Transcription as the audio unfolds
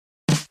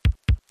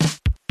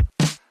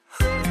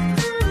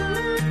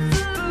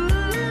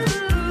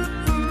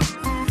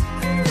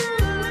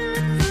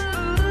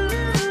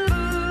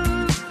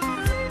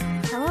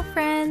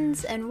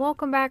and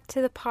welcome back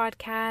to the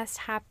podcast.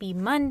 Happy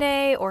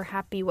Monday, or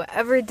happy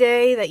whatever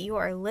day that you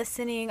are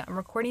listening. I'm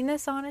recording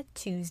this on a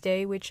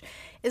Tuesday, which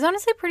is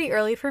honestly pretty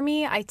early for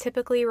me. I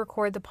typically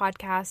record the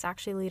podcast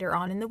actually later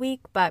on in the week,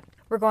 but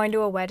we're going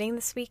to a wedding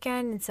this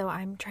weekend, and so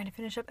I'm trying to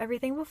finish up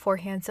everything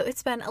beforehand. So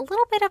it's been a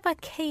little bit of a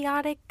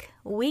chaotic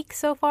week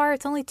so far.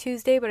 It's only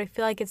Tuesday, but I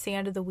feel like it's the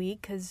end of the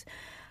week because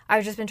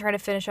I've just been trying to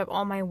finish up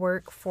all my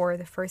work for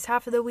the first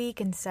half of the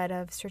week instead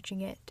of stretching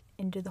it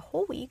into the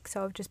whole week.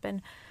 So I've just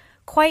been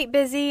quite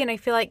busy, and I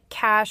feel like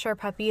Cash, our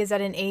puppy, is at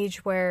an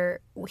age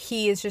where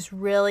he is just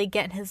really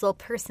getting his little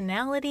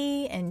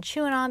personality and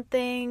chewing on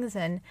things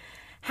and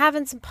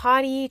having some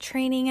potty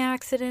training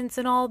accidents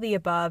and all the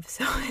above.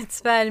 So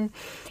it's been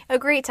a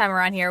great time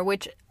around here,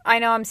 which I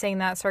know I'm saying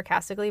that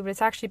sarcastically, but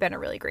it's actually been a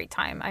really great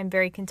time. I'm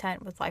very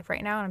content with life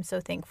right now, and I'm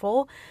so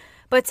thankful.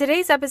 But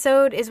today's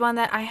episode is one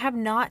that I have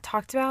not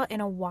talked about in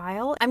a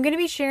while. I'm going to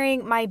be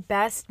sharing my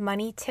best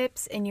money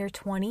tips in your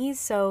 20s.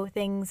 So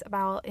things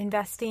about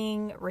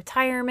investing,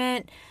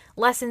 retirement,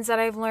 lessons that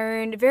I've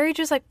learned, very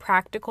just like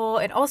practical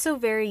and also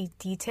very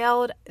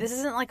detailed. This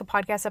isn't like a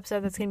podcast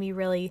episode that's going to be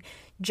really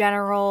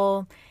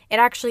general. It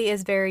actually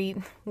is very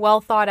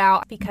well thought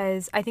out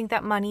because I think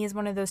that money is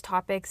one of those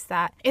topics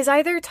that is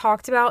either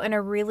talked about in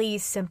a really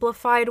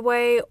simplified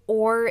way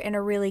or in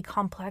a really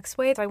complex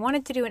way. So I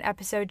wanted to do an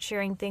episode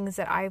sharing things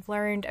that I've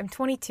learned. I'm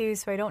 22,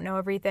 so I don't know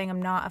everything.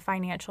 I'm not a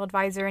financial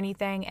advisor or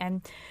anything.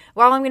 And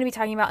while I'm going to be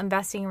talking about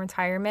investing in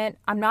retirement,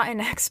 I'm not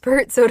an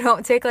expert, so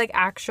don't take like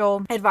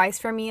actual advice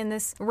from me in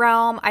this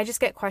realm. I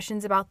just get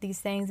questions about these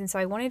things. And so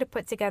I wanted to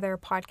put together a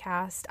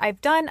podcast. I've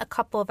done a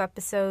couple of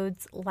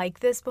episodes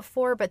like this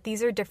before, but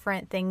these are different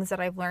things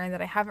that I've learned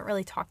that I haven't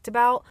really talked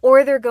about,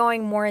 or they're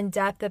going more in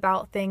depth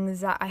about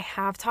things that I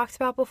have talked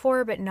about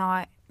before, but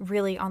not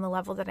really on the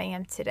level that I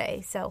am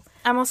today. So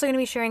I'm also going to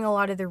be sharing a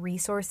lot of the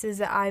resources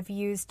that I've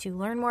used to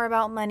learn more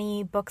about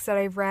money, books that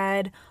I've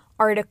read,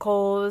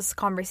 articles,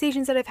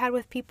 conversations that I've had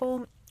with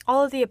people,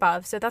 all of the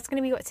above. So that's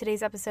going to be what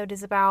today's episode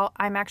is about.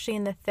 I'm actually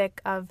in the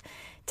thick of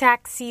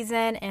tax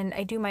season, and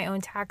I do my own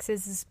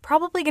taxes. This is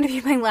probably going to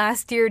be my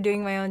last year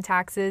doing my own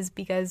taxes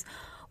because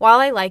while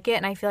I like it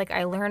and I feel like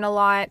I learn a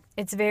lot,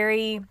 it's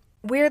very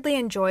weirdly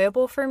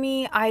enjoyable for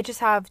me. I just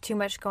have too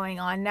much going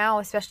on now,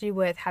 especially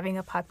with having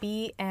a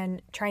puppy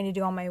and trying to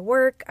do all my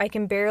work. I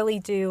can barely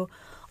do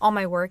all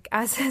my work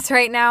as is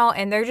right now,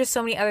 and there are just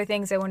so many other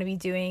things I want to be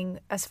doing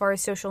as far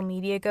as social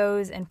media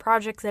goes and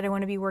projects that I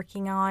want to be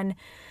working on.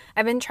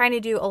 I've been trying to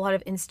do a lot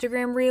of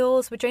Instagram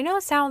reels, which I know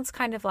sounds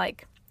kind of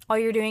like all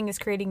you're doing is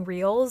creating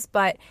reels,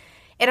 but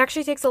it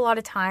actually takes a lot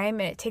of time,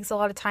 and it takes a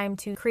lot of time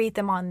to create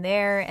them on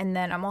there. And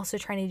then I'm also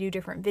trying to do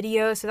different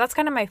videos. So that's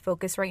kind of my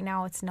focus right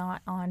now. It's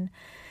not on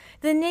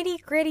the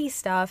nitty gritty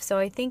stuff. So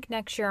I think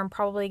next year I'm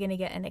probably going to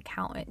get an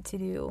accountant to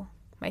do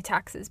my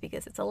taxes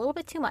because it's a little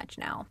bit too much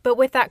now. But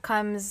with that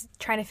comes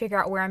trying to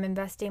figure out where I'm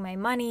investing my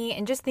money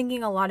and just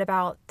thinking a lot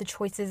about the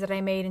choices that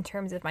I made in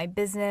terms of my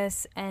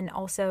business, and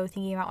also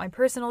thinking about my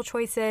personal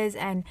choices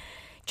and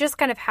just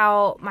kind of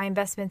how my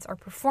investments are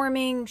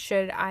performing.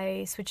 Should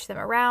I switch them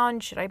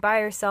around? Should I buy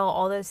or sell?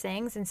 All those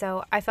things. And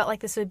so I felt like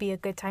this would be a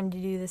good time to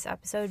do this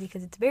episode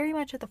because it's very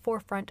much at the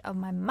forefront of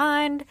my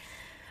mind.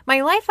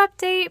 My life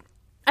update,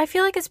 I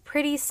feel like, is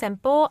pretty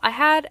simple. I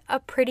had a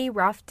pretty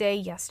rough day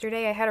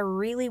yesterday. I had a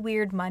really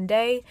weird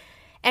Monday.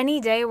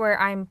 Any day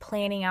where I'm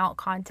planning out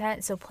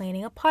content, so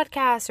planning a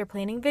podcast or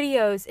planning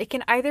videos, it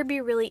can either be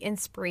really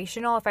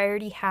inspirational if I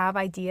already have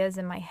ideas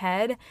in my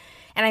head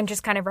and I'm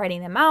just kind of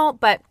writing them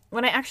out. But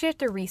when I actually have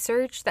to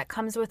research, that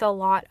comes with a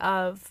lot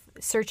of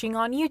searching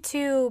on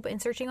YouTube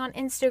and searching on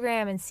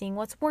Instagram and seeing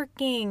what's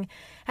working.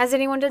 Has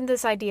anyone done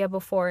this idea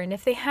before? And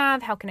if they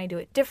have, how can I do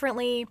it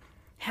differently?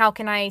 How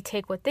can I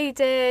take what they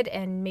did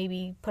and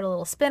maybe put a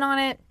little spin on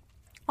it?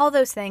 All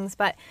those things.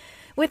 But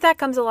with that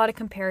comes a lot of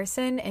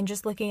comparison and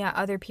just looking at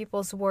other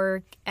people's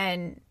work.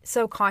 And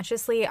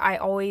subconsciously, I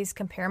always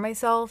compare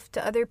myself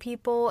to other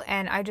people.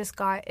 And I just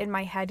got in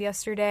my head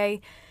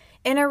yesterday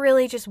in a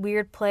really just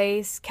weird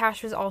place.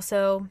 Cash was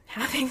also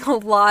having a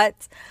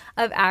lot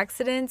of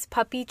accidents.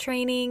 Puppy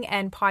training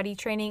and potty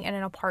training in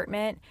an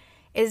apartment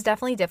is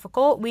definitely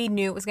difficult. We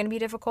knew it was going to be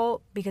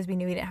difficult because we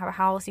knew we didn't have a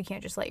house. You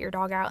can't just let your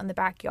dog out in the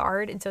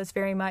backyard. And so it's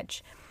very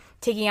much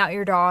taking out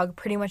your dog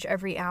pretty much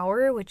every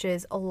hour, which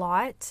is a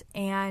lot.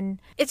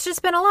 And it's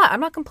just been a lot. I'm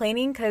not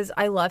complaining because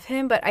I love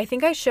him, but I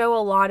think I show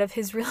a lot of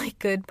his really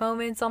good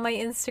moments on my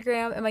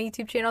Instagram and my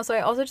YouTube channel. So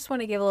I also just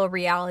want to give a little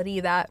reality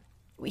that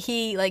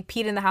he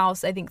peed in the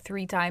house, I think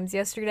 3 times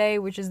yesterday,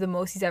 which is the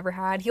most he's ever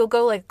had. He'll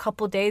go a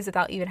couple days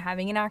without even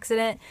having an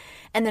accident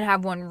and then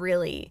have one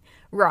really,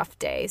 rough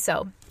day.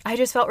 So I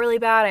just felt really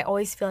bad. I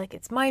always feel like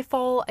it's my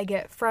fault. I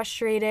get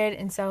frustrated.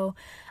 And so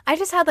I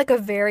just had like a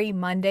very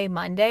Monday.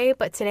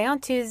 But today on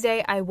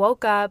Tuesday, I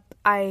woke up.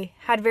 I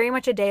had very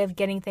much a day of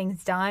getting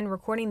things done,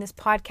 recording this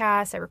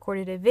podcast. I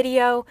recorded a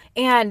video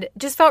and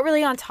just felt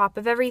really on top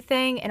of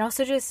everything and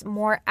also just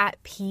more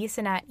at peace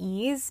and at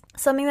ease.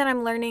 Something that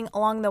I'm learning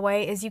along the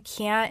way is you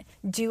can't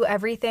do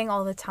everything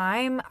all the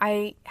time.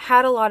 I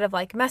had a lot of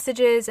like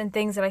messages and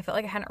things that I felt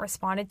like I hadn't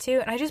responded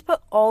to. And I just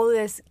put all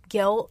this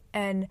guilt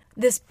and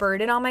this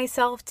burden on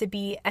myself to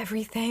be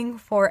everything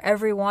for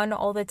everyone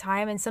all the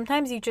time. And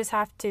sometimes you just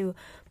have to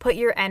put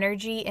your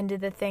energy into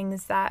the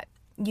things that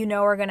you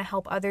know are going to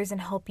help others and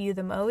help you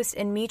the most.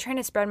 And me trying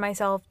to spread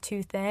myself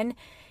too thin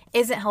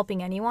isn't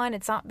helping anyone.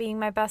 It's not being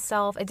my best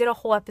self. I did a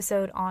whole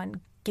episode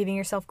on giving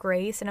yourself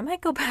grace, and I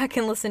might go back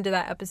and listen to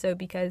that episode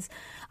because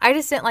I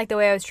just didn't like the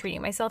way I was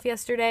treating myself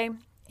yesterday,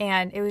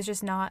 and it was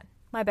just not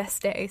my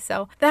best day.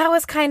 So that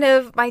was kind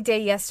of my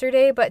day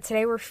yesterday, but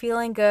today we're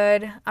feeling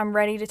good. I'm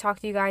ready to talk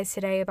to you guys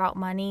today about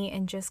money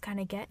and just kind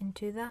of get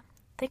into the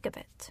thick of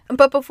it.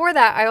 But before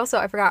that,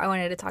 I forgot I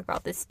wanted to talk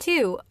about this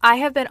too. I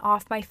have been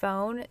off my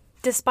phone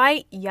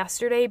despite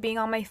yesterday being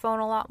on my phone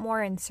a lot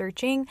more and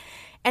searching,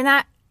 and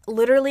that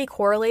literally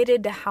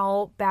correlated to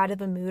how bad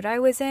of a mood I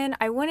was in.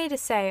 I wanted to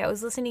say I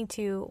was listening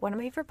to one of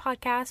my favorite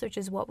podcasts, which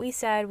is What We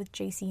Said with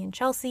JC and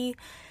Chelsea,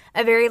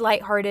 a very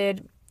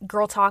lighthearted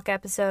girl talk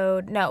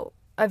episode. No,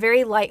 a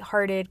very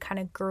lighthearted kind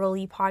of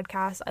girly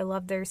podcast. I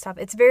love their stuff.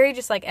 It's very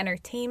just like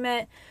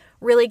entertainment,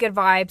 really good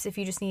vibes if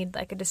you just need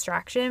like a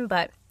distraction.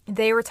 But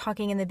they were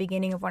talking in the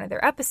beginning of one of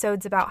their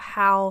episodes about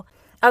how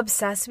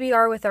obsessed we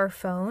are with our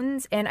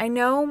phones. And I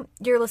know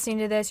you're listening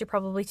to this, you're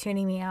probably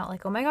tuning me out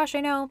like, oh my gosh, I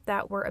know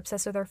that we're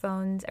obsessed with our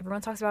phones. Everyone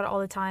talks about it all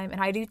the time,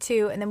 and I do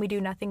too, and then we do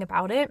nothing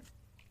about it.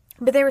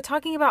 But they were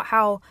talking about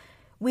how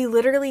we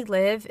literally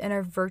live in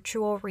a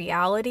virtual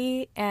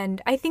reality,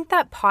 and I think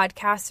that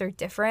podcasts are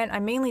different.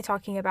 I'm mainly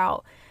talking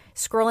about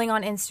scrolling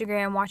on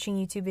Instagram, watching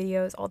YouTube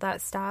videos, all that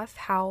stuff,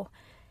 how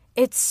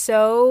it's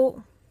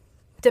so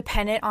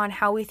dependent on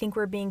how we think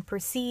we're being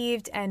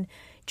perceived and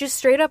just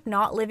straight up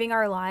not living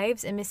our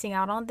lives and missing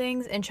out on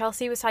things. And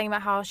Chelsea was talking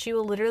about how she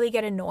will literally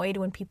get annoyed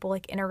when people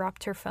like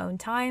interrupt her phone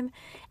time.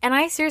 And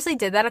I seriously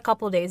did that a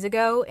couple days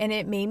ago, and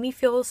it made me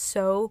feel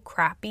so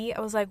crappy.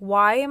 I was like,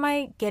 why am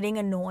I getting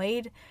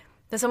annoyed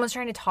that someone's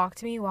trying to talk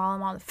to me while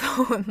I'm on the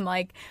phone?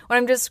 Like when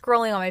I'm just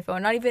scrolling on my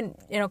phone, not even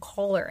in a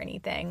call or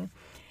anything.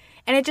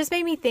 And it just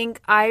made me think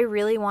I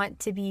really want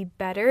to be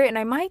better. And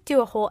I might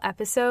do a whole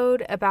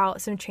episode about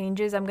some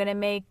changes I'm going to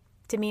make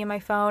to me and my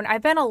phone.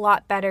 I've been a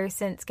lot better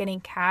since getting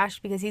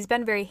Cash because he's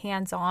been very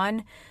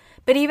hands-on.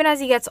 But even as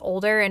he gets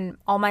older and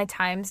all my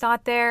time's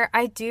not there,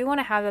 I do want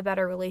to have a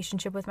better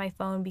relationship with my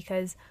phone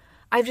because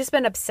I've just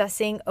been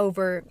obsessing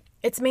over,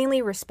 it's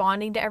mainly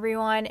responding to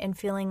everyone and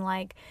feeling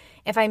like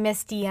if I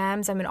miss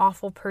DMs, I'm an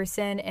awful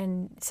person.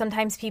 And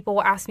sometimes people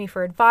will ask me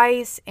for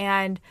advice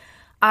and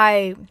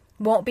I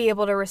won't be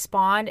able to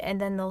respond,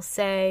 and then they'll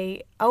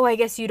say, oh, I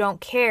guess you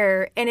don't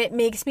care. And it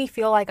makes me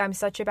feel like I'm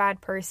such a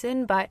bad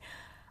person, but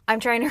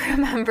I'm trying to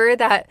remember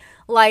that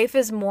life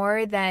is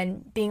more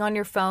than being on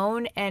your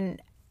phone,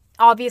 and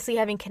obviously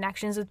having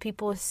connections with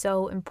people is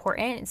so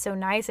important. It's so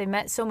nice. I've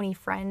met so many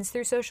friends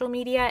through social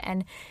media,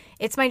 and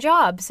it's my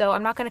job, so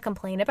I'm not going to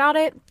complain about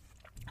it.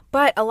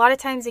 But a lot of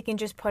times it can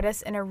just put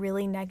us in a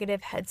really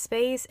negative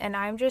headspace, and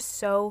I'm just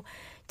so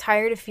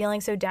tired of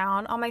feeling so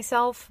down on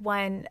myself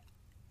when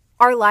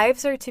our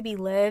lives are to be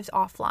lived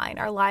offline.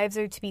 Our lives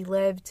are to be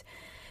lived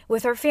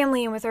with our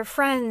family and with our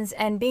friends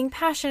and being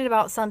passionate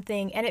about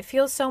something. And it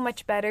feels so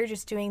much better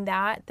just doing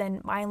that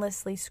than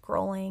mindlessly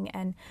scrolling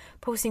and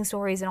posting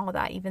stories and all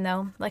that, even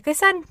though, like I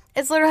said,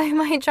 it's literally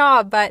my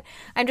job. But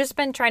I've just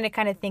been trying to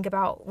kind of think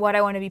about what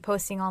I want to be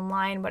posting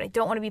online, what I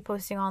don't want to be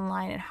posting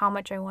online, and how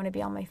much I want to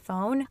be on my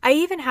phone. I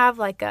even have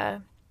like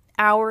a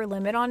hour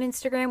limit on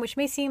Instagram, which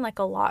may seem like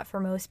a lot for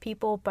most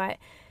people, but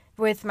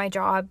with my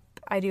job,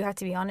 I do have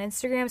to be on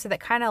Instagram, so that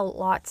kind of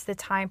lots the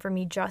time for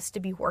me just to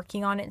be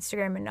working on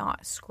Instagram and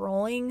not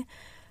scrolling.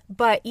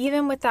 But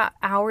even with that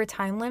hour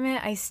time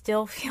limit, I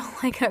still feel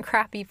like a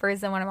crappy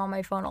person when I'm on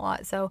my phone a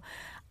lot. So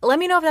let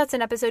me know if that's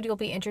an episode you'll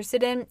be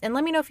interested in, and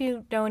let me know if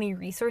you know any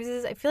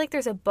resources. I feel like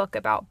there's a book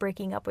about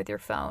breaking up with your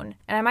phone,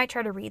 and I might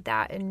try to read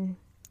that and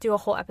do a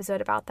whole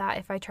episode about that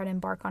if I try to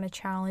embark on a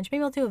challenge.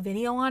 Maybe I'll do a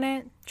video on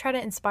it, try to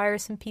inspire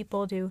some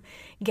people to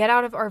get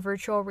out of our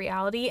virtual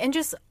reality and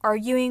just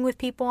arguing with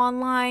people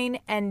online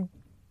and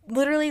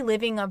literally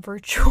living a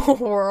virtual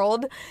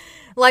world.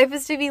 Life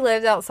is to be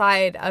lived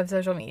outside of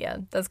social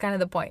media. That's kind of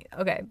the point.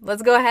 Okay,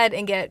 let's go ahead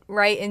and get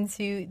right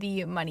into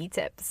the money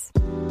tips.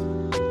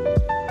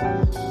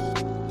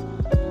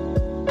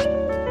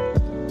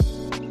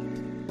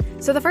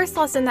 So the first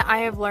lesson that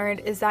I have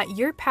learned is that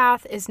your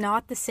path is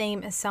not the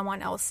same as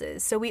someone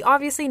else's. So we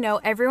obviously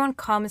know everyone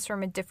comes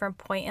from a different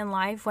point in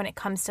life when it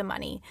comes to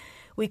money.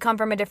 We come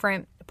from a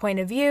different point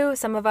of view.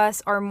 Some of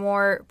us are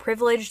more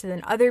privileged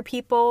than other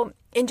people.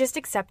 And just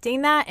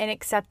accepting that and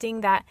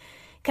accepting that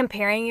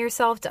comparing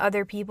yourself to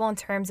other people in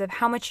terms of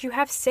how much you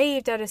have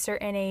saved at a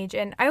certain age.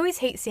 And I always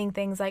hate seeing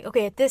things like,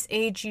 okay, at this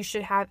age, you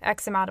should have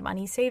X amount of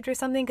money saved or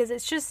something, because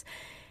it's just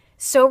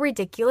so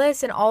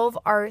ridiculous. And all of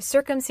our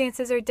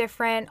circumstances are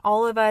different.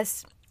 All of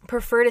us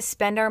prefer to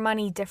spend our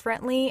money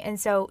differently. And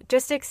so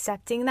just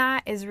accepting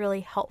that is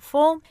really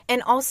helpful.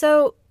 And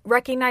also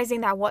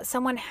recognizing that what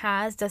someone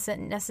has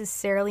doesn't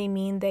necessarily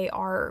mean they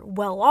are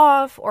well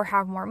off or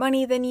have more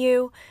money than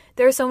you.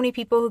 There are so many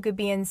people who could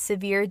be in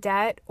severe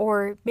debt,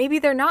 or maybe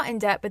they're not in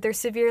debt, but they're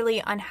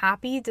severely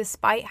unhappy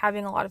despite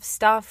having a lot of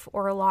stuff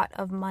or a lot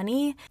of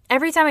money.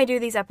 Every time I do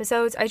these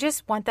episodes, I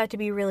just want that to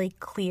be really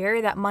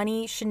clear, that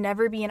money should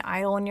never be an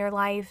idol in your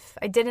life.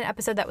 I did an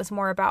episode that was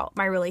more about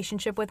my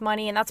relationship with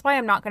money, and that's why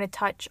I'm not going to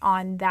touch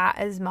on that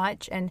as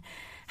much, and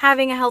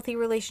having a healthy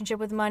relationship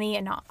with money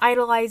and not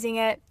idolizing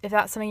it. If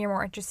that's something you're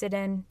more interested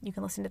in, you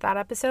can listen to that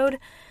episode.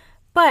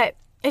 But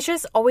it's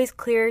just always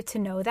clear to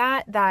know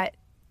that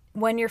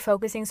when you're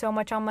focusing so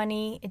much on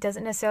money, it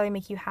doesn't necessarily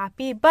make you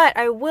happy. But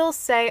I will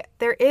say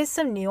there is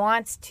some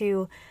nuance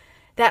to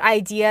that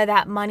idea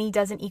that money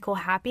doesn't equal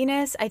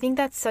happiness. I think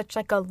that's such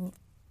like a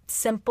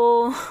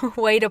simple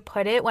way to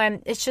put it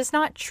when it's just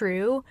not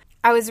true.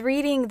 I was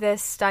reading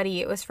this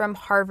study. It was from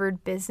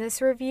Harvard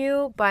Business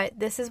Review, but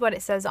this is what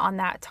it says on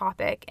that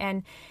topic.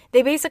 And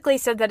they basically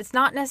said that it's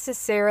not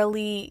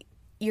necessarily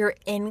your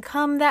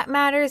income that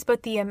matters,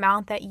 but the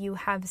amount that you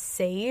have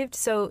saved.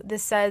 So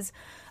this says,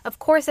 of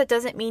course, that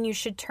doesn't mean you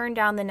should turn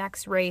down the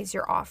next raise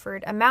you're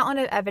offered. A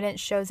mountain of evidence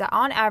shows that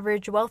on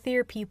average,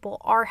 wealthier people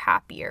are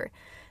happier.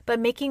 But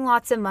making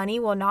lots of money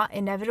will not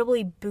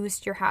inevitably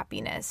boost your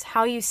happiness.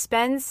 How you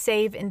spend,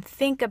 save, and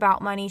think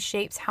about money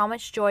shapes how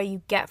much joy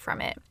you get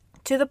from it.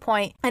 To the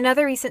point,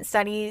 another recent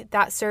study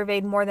that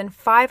surveyed more than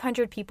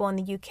 500 people in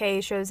the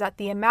UK shows that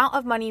the amount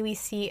of money we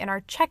see in our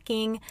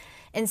checking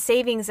and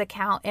savings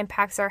account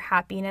impacts our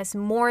happiness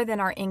more than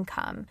our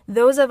income.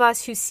 Those of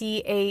us who see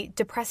a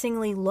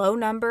depressingly low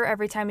number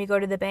every time we go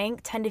to the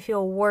bank tend to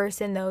feel worse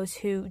than those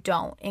who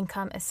don't,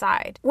 income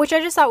aside. Which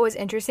I just thought was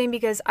interesting,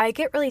 because I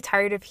get really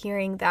tired of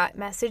hearing that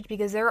message,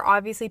 because there are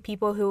obviously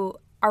people who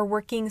are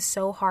working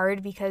so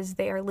hard because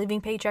they are living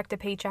paycheck to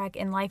paycheck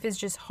and life is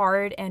just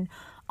hard, and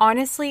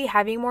honestly,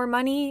 having more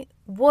money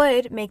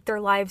would make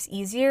their lives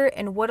easier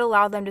and would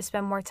allow them to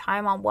spend more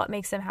time on what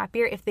makes them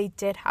happier if they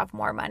did have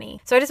more money.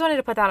 So I just wanted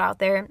to put that out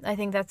there. I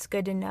think that's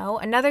good to know.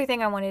 Another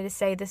thing I wanted to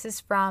say, this is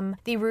from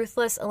The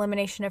Ruthless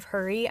Elimination of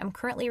Hurry. I'm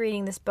currently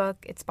reading this book.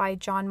 It's by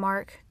John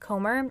Mark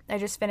Comer. I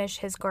just finished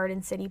his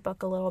Garden City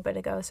book a little bit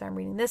ago, so I'm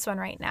reading this one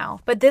right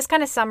now. But this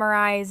kind of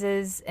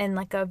summarizes in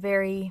like a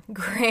very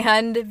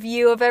grand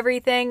view of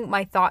everything,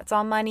 my thoughts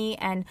on money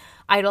and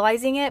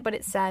idolizing it. But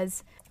it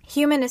says,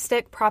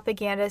 humanistic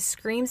propaganda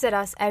screams at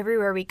us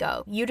everywhere we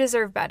go. You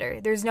deserve better.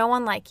 There's no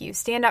one like you.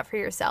 Stand up for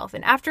yourself.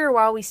 And after a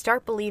while, we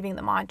start believing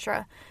the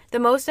mantra. The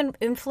most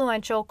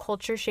influential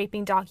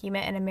culture-shaping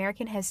document in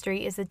American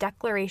history is the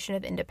Declaration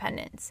of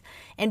Independence.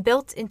 And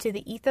built into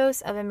the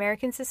ethos of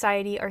American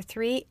society are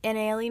three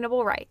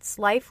inalienable rights: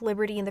 life,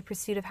 liberty, and the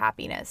pursuit of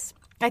happiness.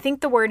 I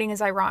think the wording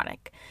is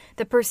ironic.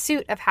 The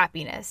pursuit of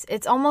happiness.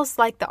 It's almost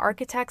like the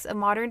architects of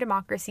modern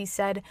democracy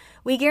said,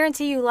 we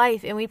guarantee you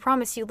life and we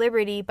promise you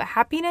liberty, but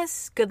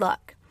happiness? Good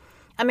luck.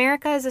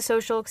 America is a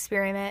social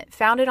experiment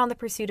founded on the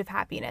pursuit of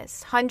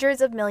happiness.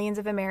 Hundreds of millions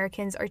of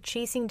Americans are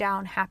chasing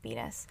down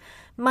happiness.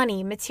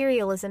 Money,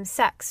 materialism,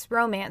 sex,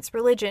 romance,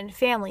 religion,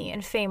 family,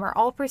 and fame are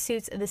all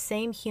pursuits of the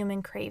same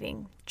human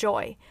craving,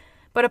 joy.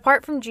 But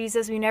apart from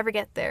Jesus, we never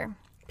get there.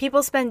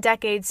 People spend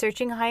decades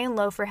searching high and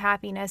low for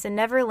happiness and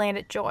never land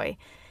at joy.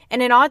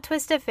 In an odd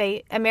twist of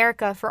fate,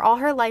 America, for all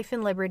her life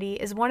and liberty,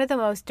 is one of the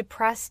most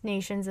depressed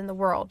nations in the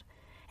world.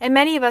 And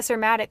many of us are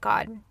mad at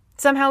God.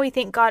 Somehow we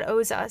think God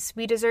owes us.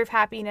 We deserve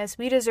happiness.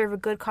 We deserve a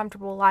good,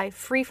 comfortable life,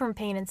 free from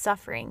pain and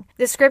suffering.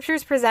 The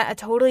scriptures present a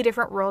totally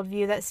different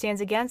worldview that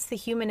stands against the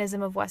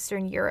humanism of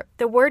Western Europe.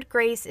 The word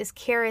grace is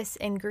charis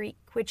in Greek,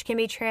 which can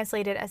be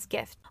translated as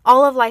gift.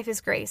 All of life is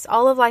grace.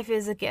 All of life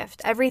is a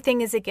gift. Everything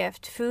is a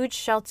gift. Food,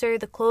 shelter,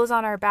 the clothes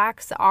on our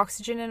backs, the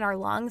oxygen in our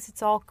lungs,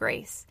 it's all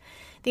grace.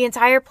 The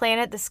entire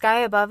planet, the sky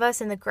above us,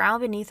 and the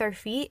ground beneath our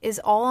feet is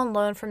all on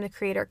loan from the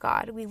Creator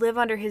God. We live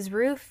under His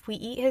roof, we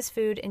eat His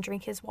food, and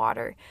drink His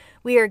water.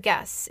 We are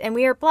guests, and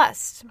we are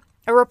blessed.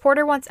 A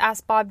reporter once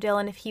asked Bob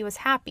Dylan if he was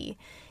happy.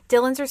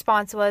 Dylan's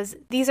response was,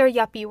 "These are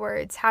yuppie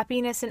words,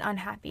 happiness and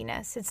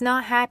unhappiness. It's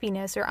not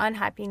happiness or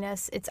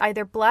unhappiness. It's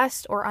either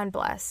blessed or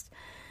unblessed."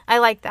 I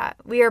like that.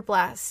 We are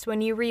blessed.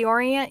 When you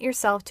reorient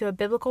yourself to a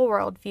biblical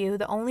worldview,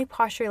 the only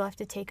posture left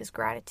to take is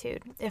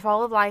gratitude. If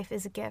all of life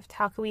is a gift,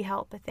 how can we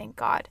help but thank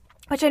God?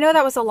 Which I know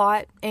that was a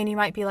lot, and you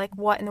might be like,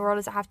 what in the world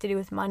does it have to do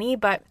with money?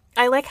 But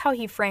I like how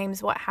he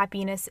frames what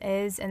happiness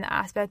is and the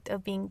aspect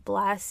of being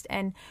blessed.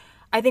 And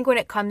I think when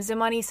it comes to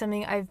money,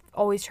 something I've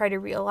always tried to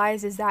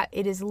realize is that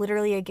it is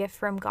literally a gift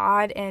from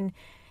God, and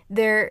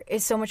there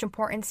is so much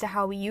importance to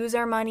how we use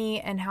our money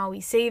and how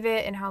we save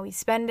it and how we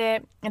spend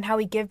it and how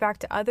we give back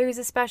to others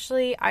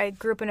especially. I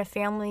grew up in a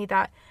family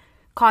that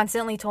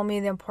constantly told me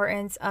the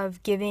importance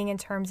of giving in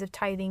terms of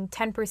tithing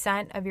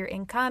 10% of your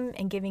income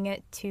and giving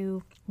it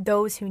to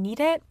those who need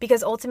it,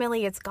 because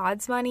ultimately it's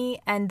God's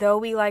money. And though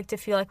we like to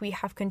feel like we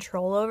have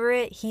control over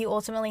it, He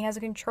ultimately has a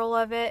control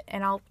of it.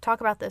 And I'll talk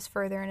about this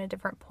further in a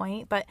different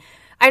point, but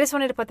I just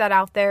wanted to put that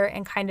out there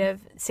and kind of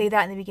say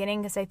that in the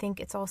beginning because I think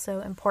it's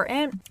also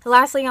important.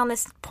 Lastly, on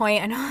this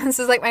point, I know this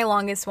is like my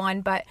longest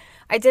one, but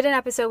I did an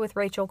episode with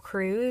Rachel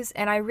Cruz,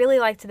 and I really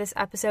liked this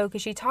episode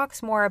because she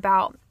talks more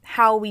about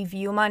how we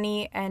view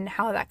money and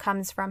how that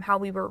comes from how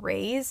we were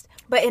raised.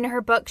 But in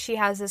her book, she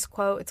has this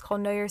quote. It's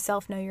called Know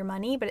Yourself, Know Your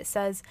Money, but it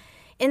says,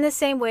 in the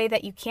same way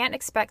that you can't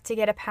expect to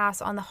get a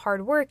pass on the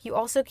hard work, you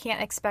also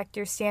can't expect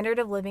your standard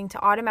of living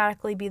to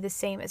automatically be the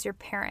same as your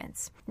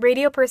parents.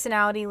 Radio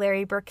personality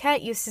Larry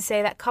Burkett used to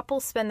say that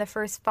couples spend the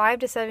first 5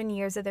 to 7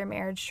 years of their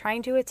marriage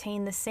trying to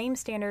attain the same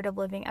standard of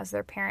living as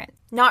their parent,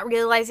 not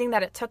realizing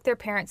that it took their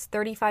parents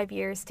 35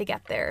 years to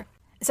get there.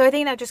 So I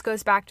think that just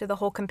goes back to the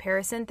whole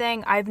comparison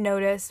thing. I've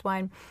noticed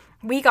when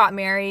we got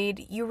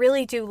married, you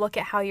really do look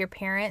at how your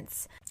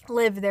parents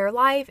live their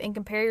life and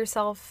compare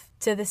yourself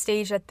to the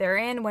stage that they're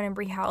in, when in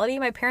reality,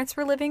 my parents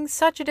were living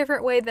such a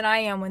different way than I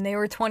am when they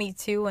were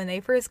 22 when they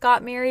first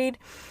got married.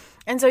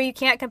 And so you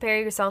can't compare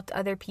yourself to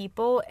other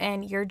people,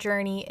 and your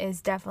journey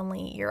is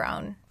definitely your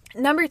own.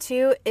 Number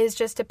 2 is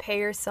just to pay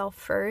yourself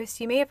first.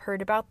 You may have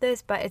heard about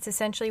this, but it's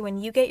essentially when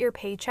you get your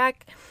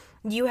paycheck,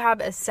 you have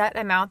a set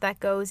amount that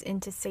goes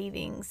into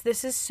savings.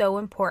 This is so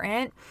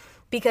important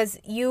because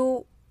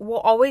you will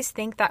always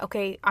think that,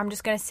 okay, I'm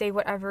just going to save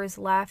whatever is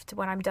left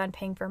when I'm done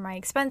paying for my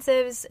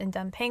expenses and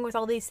done paying with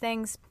all these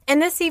things.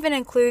 And this even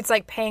includes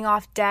like paying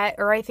off debt,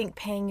 or I think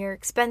paying your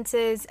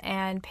expenses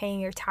and paying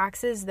your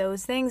taxes,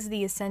 those things,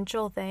 the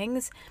essential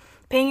things.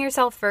 Paying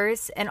yourself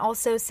first, and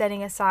also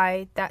setting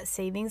aside that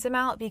savings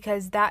amount,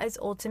 because that is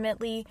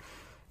ultimately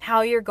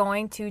how you're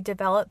going to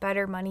develop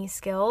better money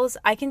skills.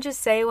 I can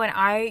just say, when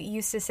I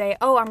used to say,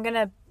 oh, I'm going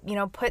to,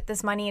 put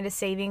this money into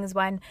savings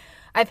when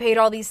I paid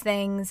all these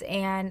things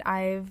and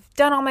I've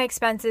done all my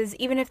expenses,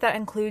 even if that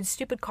includes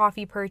stupid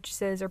coffee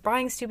purchases or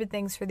buying stupid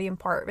things for the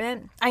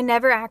apartment, I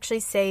never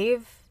actually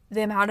save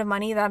the amount of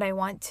money that I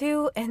want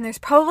to. And there's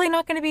probably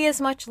not going to be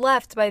as much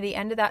left by the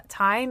end of that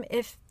time,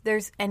 if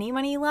there's any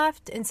money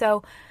left. And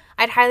so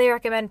I'd highly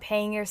recommend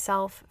paying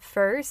yourself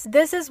first.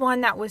 This is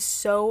one that was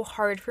so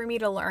hard for me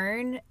to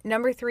learn.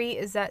 Number 3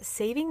 is that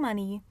saving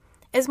money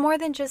is more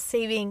than just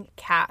saving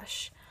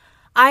cash.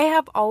 I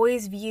have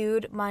always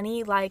viewed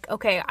money like,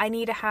 okay, I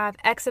need to have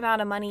X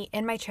amount of money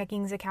in my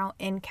checkings account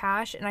in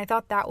cash, and I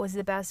thought that was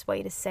the best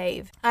way to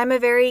save. I have a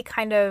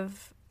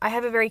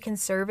very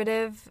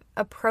conservative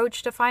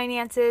approach to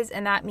finances,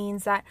 and that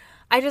means that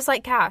I just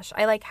like cash.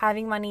 I like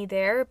having money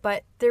there,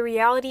 but the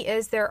reality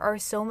is there are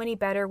so many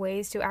better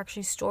ways to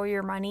actually store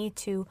your money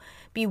to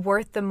be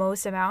worth the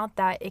most amount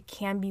that it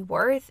can be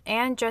worth,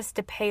 and just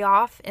to pay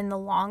off in the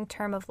long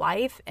term of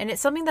life. And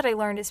it's something that I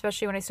learned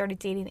especially when I started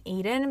dating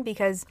Aiden,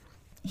 because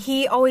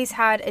he always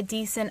had a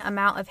decent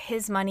amount of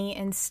his money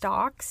in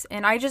stocks,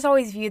 and I just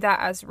always viewed that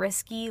as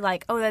risky,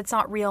 like, oh, that's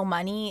not real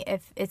money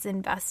if it's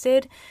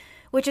invested,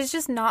 which is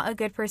just not a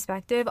good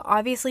perspective.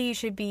 Obviously, you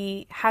should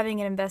be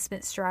having an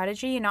investment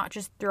strategy and not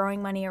just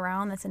throwing money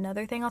around. That's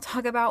another thing I'll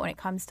talk about when it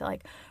comes to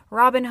like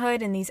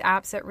Robinhood and these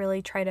apps that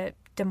really try to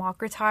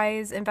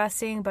democratize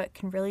investing but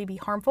can really be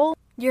harmful.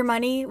 Your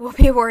money will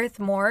be worth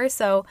more.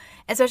 So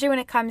especially when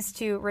it comes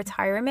to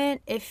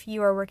retirement, if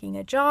you are working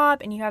a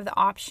job and you have the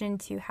option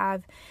to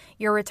have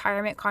your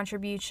retirement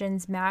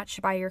contributions matched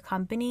by your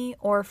company,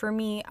 or for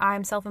me,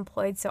 I'm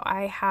self-employed, so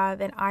I have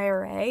an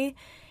IRA.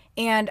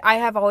 And I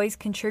have always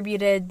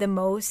contributed the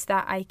most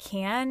that I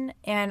can.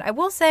 And I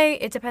will say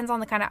it depends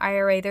on the kind of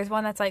IRA. There's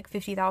one that's like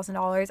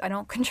 $50,000. I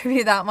don't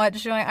contribute that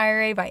much to my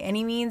IRA by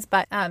any means.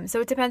 But so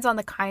it depends on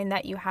the kind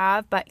that you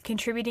have. But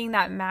contributing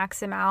that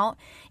max amount,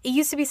 it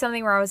used to be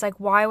something where I was like,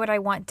 why would I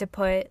want to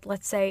put,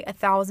 let's say,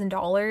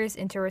 $1,000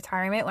 into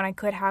retirement when I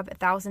could have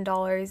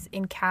 $1,000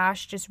 in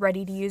cash just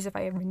ready to use if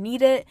I ever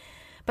need it?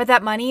 But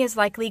that money is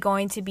likely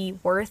going to be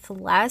worth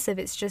less if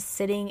it's just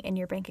sitting in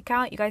your bank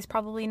account. You guys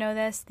probably know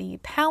this, the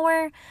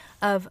power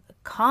of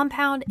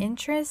compound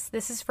interest.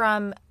 This is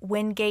from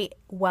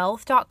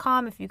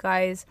WingateWealth.com. If you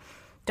guys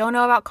don't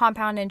know about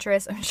compound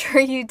interest, I'm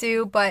sure you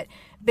do, but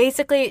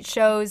basically it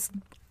shows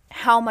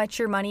how much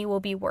your money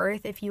will be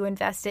worth if you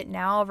invest it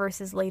now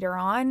versus later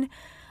on.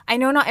 I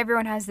know not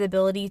everyone has the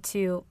ability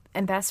to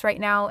invest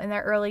right now in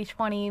their early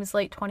 20s,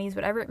 late 20s,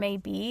 whatever it may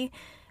be.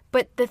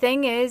 But the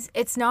thing is,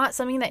 it's not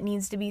something that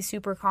needs to be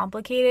super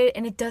complicated,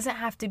 and it doesn't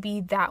have to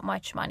be that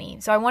much money.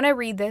 So I want to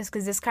read this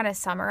because this kind of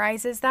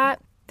summarizes that.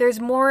 There's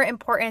more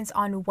importance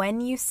on when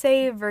you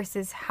save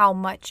versus how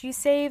much you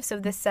save. So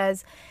this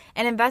says,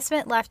 an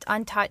investment left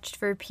untouched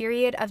for a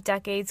period of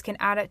decades can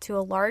add up to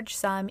a large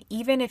sum,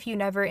 even if you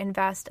never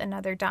invest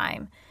another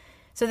dime.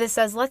 So this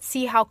says, let's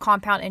see how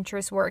compound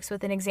interest works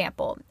with an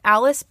example.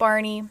 Alice,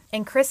 Barney,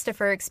 and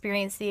Christopher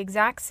experienced the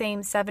exact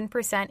same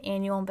 7%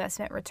 annual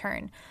investment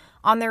return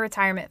on their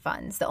retirement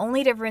funds. The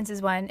only difference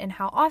is when and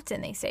how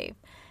often they save.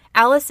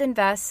 Alice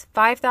invests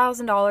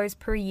 $5,000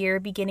 per year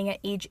beginning at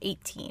age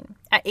 18.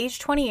 At age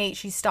 28,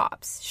 she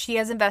stops. She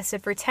has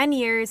invested for 10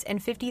 years and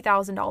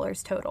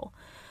 $50,000 total.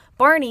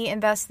 Barney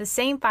invests the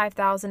same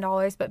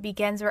 $5,000 but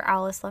begins where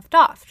Alice left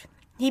off.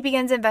 He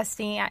begins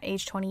investing at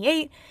age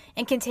 28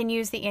 and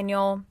continues the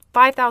annual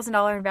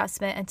 $5,000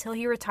 investment until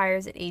he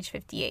retires at age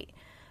 58.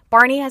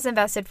 Barney has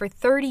invested for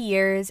 30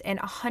 years and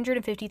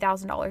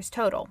 $150,000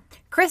 total.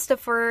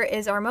 Christopher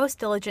is our most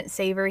diligent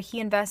saver. He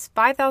invests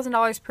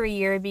 $5,000 per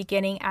year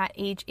beginning at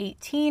age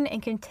 18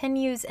 and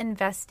continues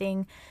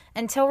investing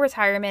until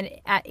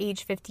retirement at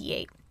age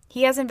 58.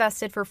 He has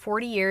invested for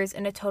 40 years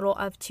in a total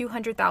of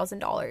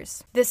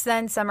 $200,000. This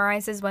then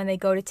summarizes when they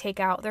go to take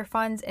out their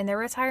funds in their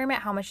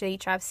retirement, how much they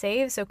each have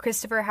saved. So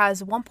Christopher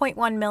has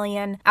 $1.1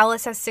 million,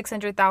 Alice has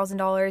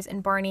 $600,000,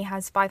 and Barney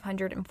has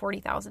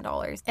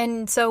 $540,000.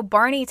 And so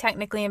Barney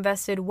technically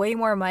invested way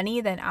more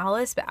money than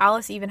Alice, but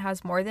Alice even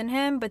has more than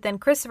him. But then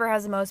Christopher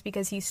has the most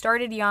because he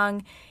started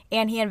young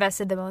and he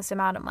invested the most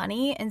amount of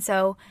money. And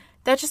so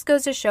that just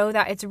goes to show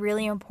that it's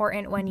really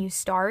important when you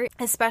start,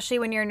 especially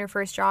when you're in your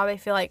first job. I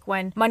feel like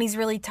when money's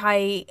really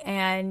tight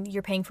and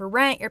you're paying for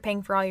rent, you're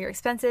paying for all your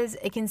expenses,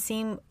 it can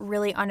seem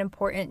really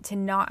unimportant to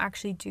not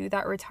actually do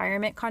that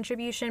retirement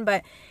contribution,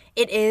 but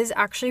it is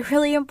actually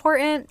really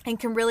important and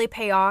can really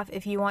pay off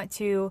if you want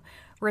to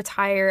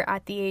retire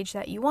at the age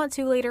that you want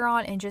to later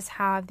on and just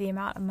have the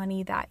amount of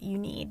money that you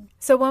need.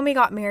 So when we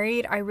got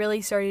married, I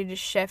really started to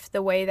shift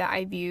the way that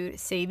I viewed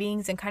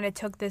savings and kind of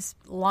took this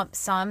lump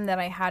sum that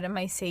I had in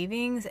my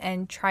savings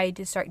and tried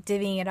to start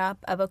divvying it up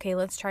of, okay,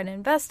 let's try to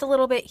invest a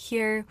little bit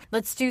here.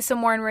 Let's do some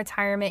more in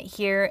retirement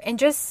here, and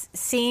just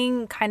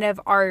seeing kind of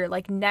our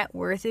like net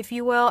worth, if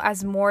you will,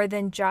 as more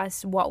than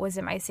just what was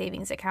in my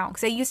savings account.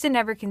 Because I used to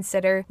never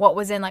consider what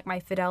was in like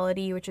my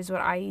Fidelity, which is what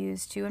I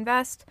use to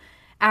invest,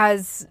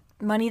 as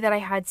money that I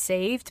had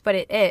saved, but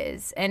it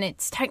is, and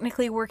it's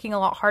technically working a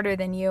lot harder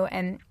than you.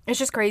 And it's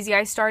just crazy.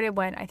 I started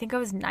when I think I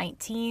was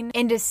 19,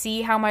 and to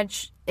see how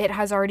much it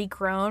has already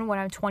grown when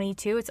I'm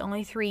 22, it's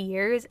only 3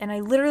 years, and I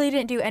literally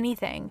didn't do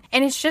anything.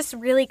 And it's just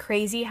really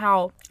crazy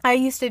how I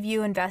used to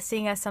view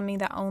investing as something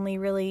that only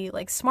really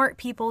like smart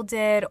people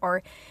did,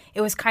 or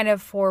it was kind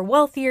of for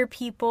wealthier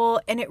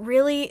people, and it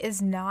really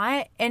is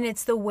not. And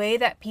it's the way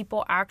that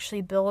people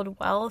actually build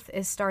wealth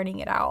is starting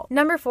it out.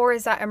 Number 4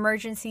 is that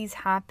emergencies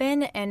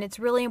happen, and it's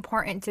really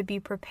important to be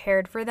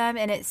prepared for them,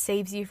 and it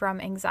saves you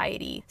from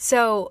anxiety.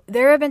 So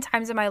there have been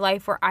times in my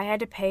life where I had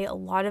to pay a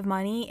lot of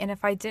money, and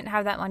if I didn't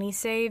have that money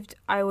saved,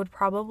 I would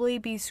probably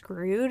be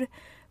screwed.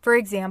 For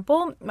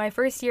example, my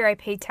first year I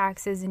paid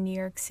taxes in New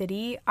York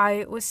City.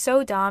 I was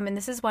so dumb, and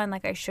this is when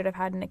like I should have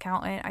had an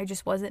accountant. I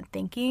just wasn't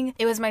thinking.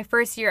 It was my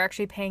first year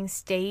actually paying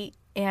state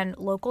and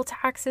local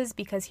taxes,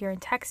 because here in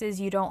Texas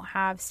you don't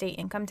have state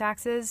income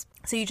taxes,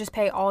 so you just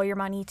pay all your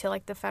money to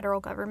like the federal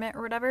government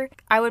or whatever.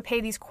 I would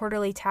pay these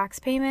quarterly tax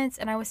payments,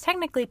 and I was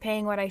technically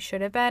paying what I should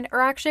have been, or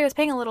actually I was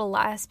paying a little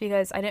less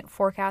because I didn't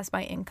forecast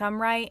my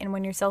income right. And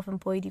when you're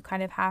self-employed, you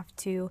kind of have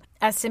to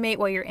estimate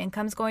what your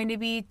income's going to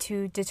be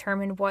to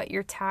determine what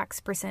your tax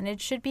percentage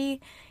should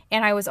be.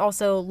 And I was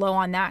also low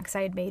on that because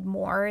I had made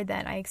more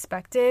than I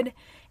expected.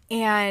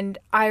 And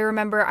I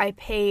remember I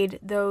paid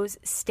those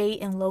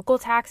state and local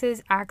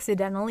taxes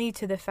accidentally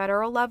to the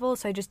federal level.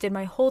 So I just did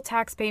my whole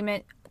tax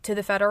payment to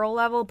the federal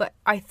level, but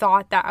I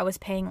thought that I was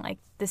paying like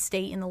the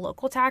state and the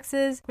local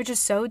taxes, which is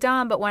so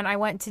dumb. But when I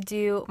went to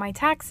do my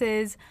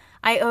taxes,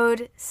 I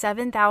owed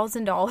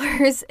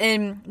 $7,000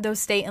 in those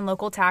state and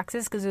local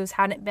taxes because those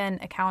hadn't been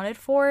accounted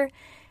for.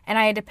 And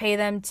I had to pay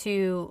them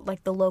to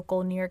like the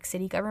local New York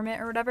City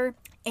government or whatever.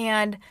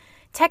 And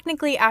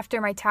technically, after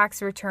my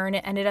tax return,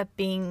 it ended up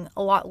being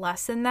a lot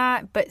less than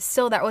that, but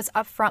still that was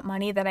upfront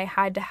money that I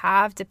had to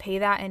have to pay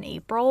that in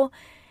April.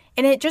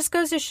 And it just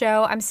goes to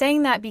show, I'm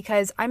saying that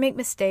because I make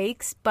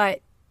mistakes,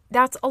 but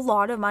that's a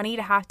lot of money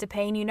to have to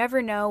pay, and you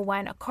never know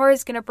when a car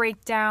is going to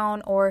break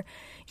down, or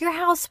your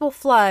house will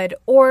flood,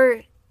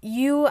 or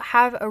you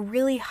have a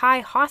really high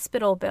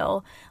hospital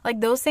bill.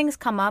 Like, those things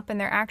come up, and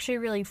they're actually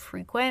really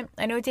frequent.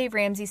 I know Dave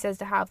Ramsey says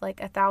to have like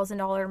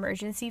 $1,000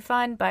 emergency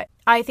fund, but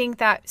I think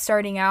that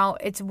starting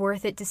out, it's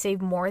worth it to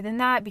save more than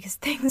that, because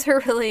things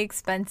are really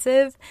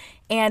expensive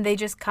and they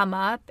just come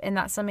up. And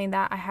that's something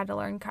that I had to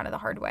learn kind of the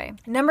hard way.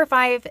 Number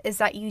 5 is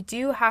that you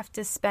do have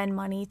to spend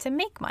money to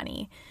make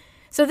money.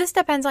 So this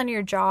depends on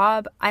your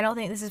job. I don't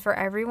think this is for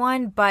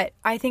everyone, but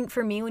I think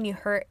for me, when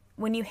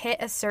you hit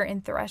a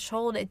certain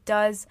threshold, it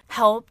does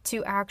help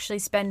to actually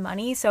spend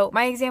money. So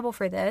my example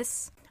for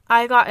this,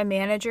 I got a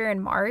manager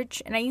in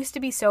March, and I used to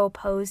be so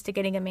opposed to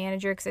getting a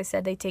manager because I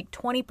said they take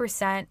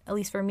 20%, at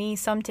least for me.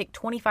 Some take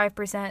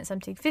 25%, some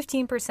take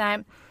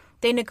 15%.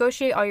 they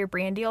negotiate all your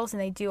brand deals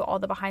and they do all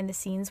the behind the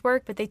scenes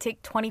work, but they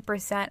take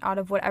 20% out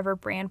of whatever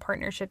brand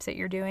partnerships that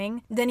you're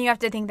doing. Then you have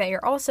to think that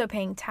you're also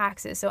paying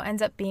taxes. So it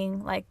ends up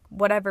being like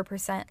whatever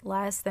percent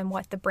less than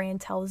what the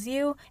brand tells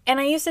you. And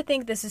I used to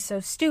think this is so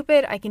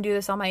stupid. I can do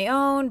this on my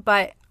own,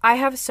 but I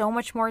have so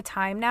much more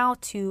time now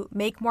to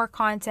make more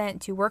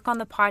content, to work on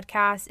the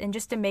podcast, and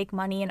just to make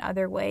money in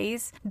other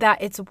ways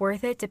that it's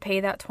worth it to pay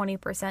that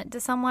 20% to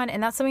someone.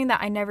 And that's something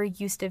that I never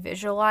used to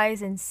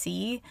visualize and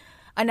see.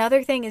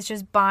 Another thing is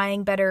just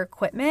buying better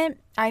equipment.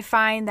 I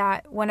find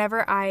that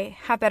whenever I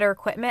have better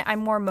equipment, I'm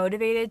more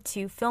motivated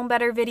to film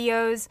better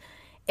videos.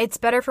 It's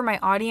better for my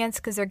audience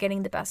because they're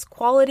getting the best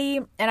quality.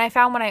 And I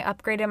found when I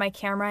upgraded my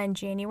camera in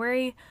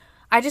January,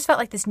 I just felt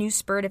like this new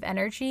spurt of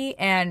energy,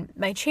 and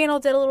my channel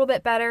did a little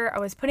bit better. I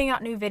was putting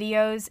out new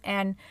videos,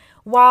 and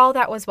while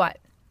that was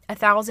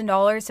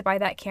 $1,000 to buy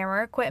that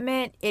camera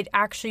equipment, it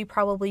actually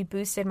probably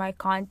boosted my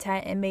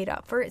content and made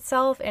up for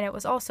itself. And it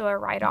was also a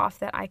write-off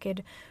that I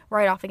could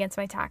write off against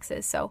my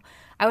taxes. So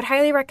I would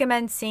highly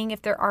recommend seeing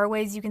if there are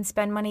ways you can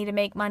spend money to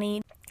make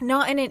money,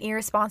 not in an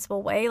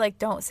irresponsible way. Like,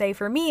 don't say,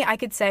 for me, I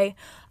could say,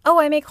 oh,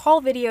 I make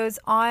haul videos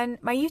on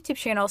my YouTube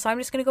channel, so I'm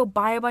just going to go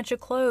buy a bunch of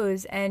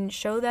clothes and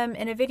show them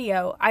in a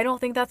video. I don't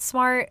think that's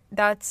smart.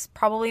 That's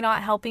probably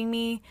not helping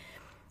me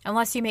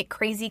unless you make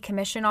crazy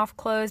commission off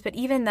clothes. But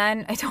even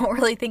then, I don't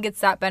really think it's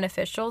that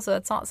beneficial. So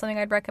that's not something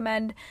I'd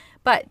recommend.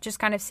 But just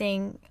kind of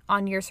seeing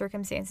on your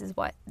circumstances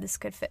what this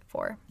could fit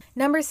for.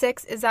 Number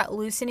 6 is that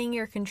loosening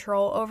your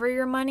control over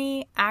your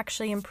money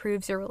actually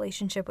improves your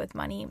relationship with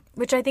money,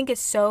 which I think is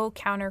so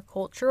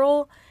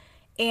countercultural.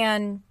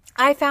 And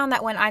I found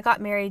that when I got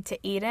married to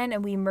Aiden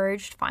and we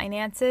merged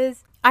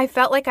finances, I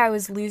felt like I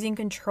was losing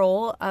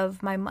control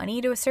of my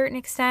money to a certain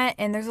extent.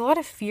 And there's a lot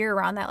of fear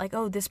around that, like,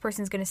 oh, this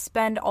person's going to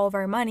spend all of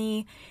our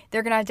money.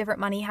 They're going to have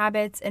different money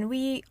habits. And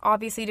we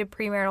obviously did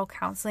premarital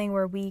counseling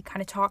where we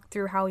kind of talked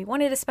through how we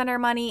wanted to spend our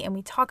money and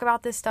we talk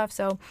about this stuff.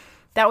 So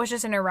that was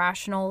just an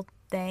irrational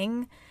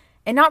thing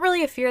and not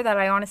really a fear that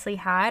I honestly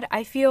had.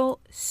 I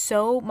feel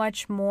so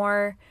much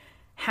more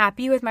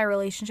happy with my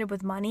relationship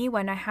with money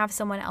when I have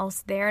someone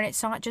else there and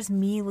it's not just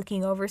me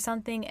looking over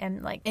something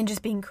and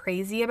just being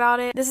crazy about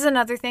it. This is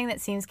another thing that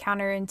seems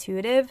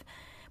counterintuitive,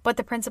 but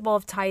the principle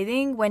of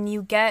tithing, when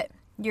you get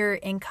your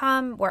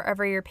income,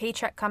 wherever your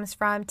paycheck comes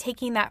from,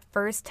 taking that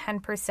first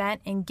 10%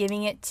 and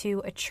giving it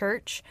to a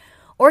church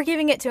or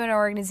giving it to an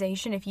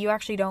organization if you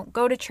actually don't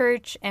go to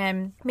church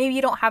and maybe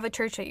you don't have a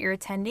church that you're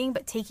attending,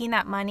 but taking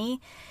that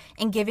money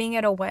and giving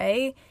it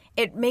away,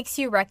 it makes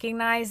you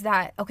recognize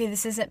that, okay,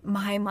 this isn't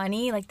my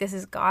money, like this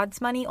is God's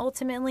money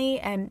ultimately.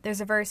 And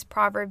there's a verse,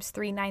 Proverbs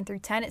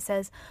 3:9-10, it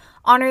says,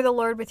 honor the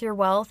Lord with your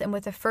wealth and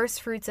with the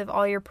first fruits of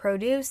all your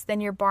produce,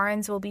 then your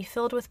barns will be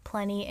filled with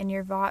plenty and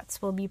your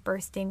vats will be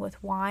bursting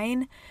with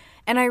wine.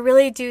 And I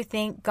really do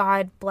think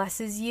God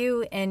blesses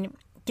you and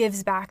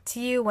gives back to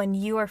you when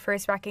you are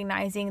first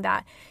recognizing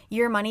that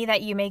your money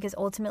that you make is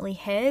ultimately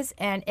His.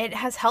 And it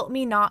has helped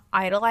me not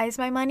idolize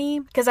my money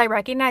because I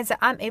recognize that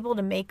I'm able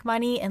to make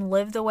money and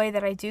live the way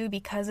that I do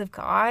because of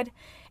God.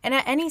 And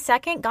at any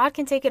second, God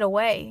can take it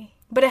away.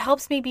 But it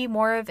helps me be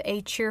more of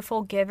a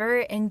cheerful giver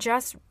and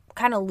just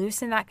kind of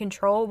loosen that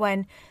control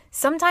when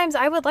sometimes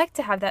I would like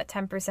to have that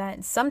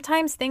 10%.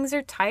 Sometimes things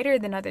are tighter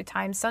than other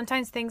times.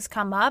 Sometimes things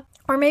come up,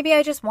 or maybe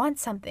I just want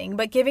something.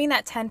 But giving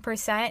that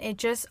 10%, it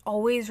just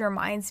always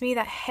reminds me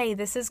that, hey,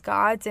 this is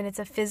God's and it's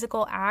a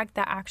physical act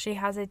that actually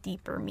has a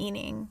deeper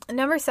meaning.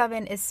 Number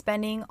 7 is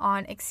spending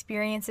on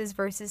experiences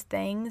versus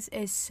things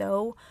is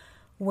so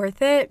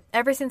worth it.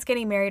 Ever since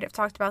getting married, I've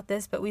talked about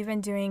this, but we've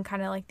been doing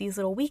kind of like these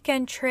little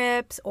weekend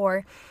trips,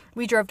 or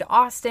we drove to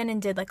Austin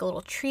and did like a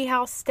little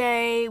treehouse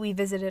stay. We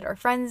visited our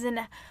friends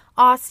in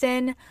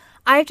Austin.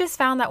 I've just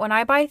found that when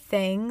I buy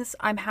things,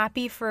 I'm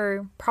happy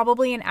for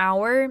probably an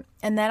hour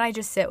and then I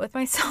just sit with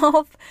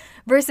myself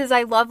versus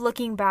I love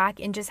looking back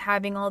and just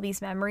having all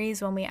these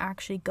memories when we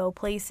actually go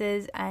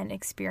places and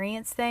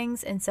experience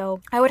things. And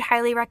so I would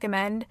highly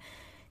recommend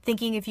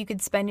thinking if you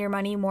could spend your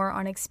money more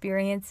on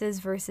experiences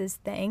versus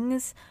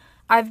things.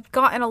 I've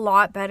gotten a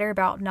lot better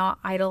about not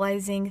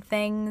idolizing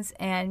things,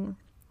 and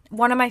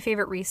one of my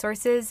favorite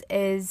resources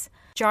is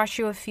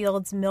Joshua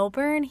Fields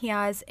Millburn. He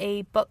has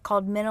a book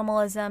called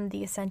Minimalism,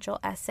 The Essential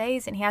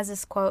Essays, and he has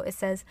this quote. It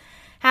says,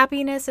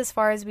 happiness, as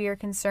far as we are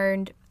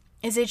concerned,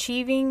 is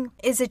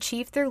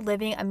achieved through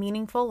living a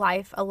meaningful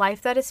life, a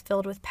life that is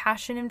filled with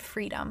passion and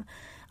freedom,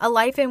 a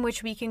life in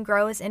which we can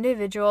grow as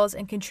individuals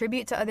and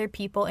contribute to other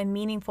people in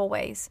meaningful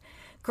ways.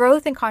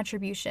 Growth and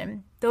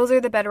contribution, those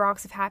are the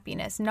bedrocks of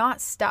happiness, not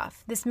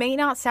stuff. This may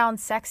not sound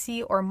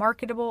sexy or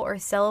marketable or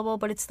sellable,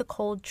 but it's the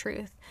cold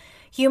truth.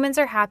 Humans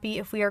are happy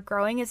if we are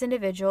growing as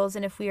individuals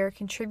and if we are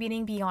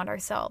contributing beyond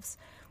ourselves.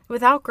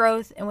 Without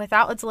growth and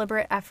without a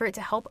deliberate effort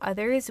to help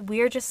others,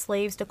 we are just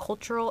slaves to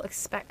cultural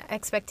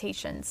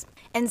expectations,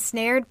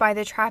 ensnared by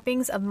the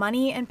trappings of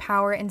money and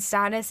power and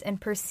status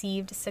and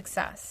perceived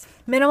success.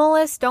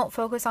 Minimalists don't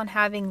focus on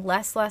having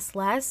less.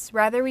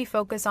 Rather, we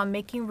focus on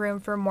making room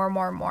for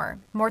more.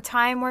 More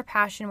time, more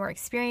passion, more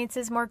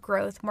experiences, more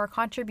growth, more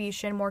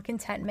contribution, more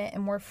contentment,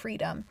 and more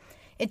freedom.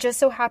 It just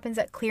so happens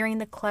that clearing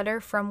the clutter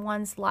from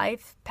one's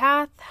life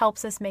path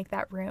helps us make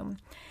that room.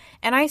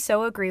 And I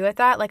so agree with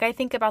that. Like, I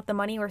think about the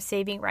money we're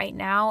saving right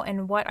now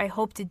and what I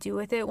hope to do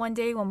with it one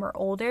day when we're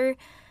older.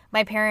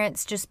 My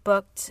parents just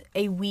booked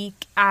a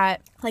week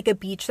at like a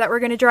beach that we're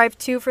going to drive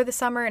to for the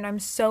summer. And I'm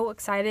so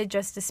excited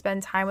just to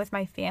spend time with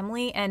my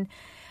family. And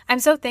I'm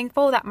so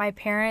thankful that my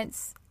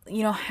parents,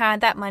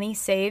 had that money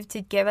saved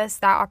to give us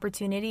that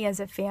opportunity as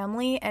a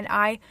family. And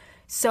I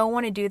so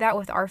want to do that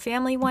with our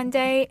family one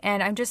day.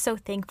 And I'm just so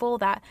thankful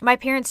that my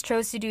parents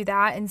chose to do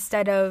that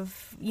instead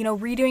of,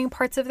 redoing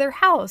parts of their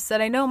house.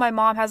 And I know my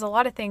mom has a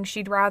lot of things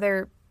she'd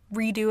rather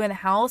redo in the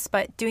house,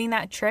 but doing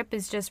that trip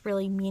is just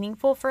really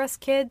meaningful for us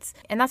kids.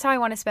 And that's how I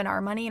want to spend our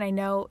money. And I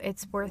know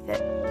it's worth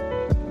it.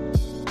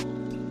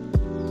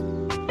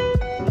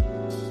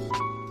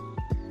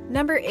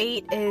 Number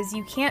 8 is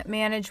you can't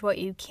manage what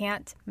you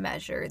can't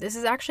measure. This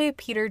is actually a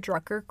Peter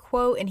Drucker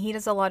quote, and he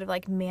does a lot of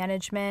like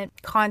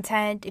management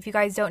content. If you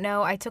guys don't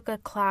know, I took a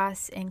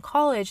class in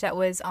college that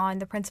was on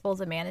the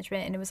principles of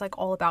management, and it was like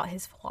all about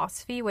his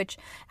philosophy, which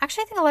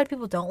actually I think a lot of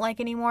people don't like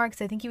anymore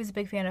because I think he was a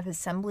big fan of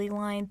assembly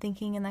line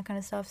thinking and that kind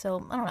of stuff.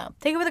 So I don't know,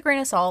 take it with a grain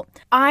of salt.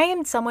 I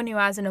am someone who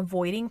has an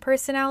avoiding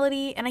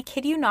personality, and I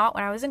kid you not,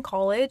 when I was in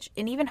college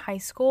and even high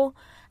school,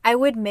 I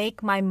would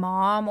make my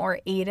mom or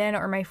Aiden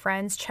or my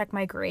friends check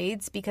my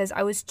grades because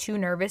I was too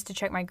nervous to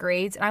check my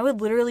grades. And I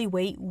would literally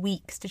wait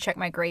weeks to check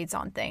my grades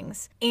on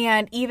things.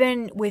 And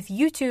even with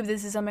YouTube,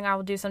 this is something I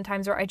will do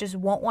sometimes where I just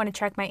won't want to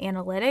check my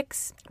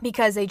analytics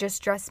because they just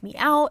stress me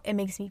out. It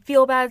makes me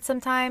feel bad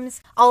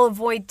sometimes. I'll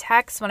avoid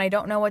texts when I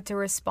don't know what to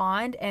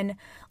respond. And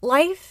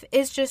life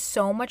is just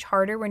so much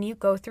harder when you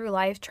go through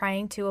life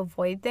trying to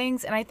avoid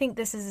things. And I think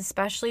this is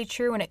especially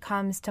true when it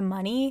comes to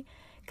money.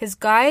 Because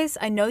guys,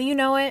 I know you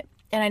know it.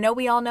 And I know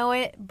we all know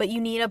it, but you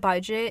need a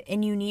budget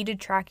and you need to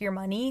track your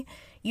money.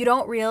 You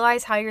don't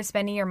realize how you're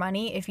spending your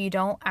money if you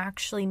don't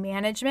actually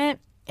manage it.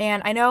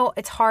 And I know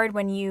it's hard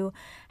when you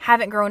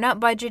haven't grown up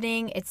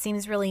budgeting. It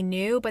seems really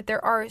new, but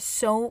there are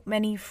so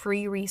many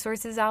free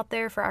resources out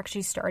there for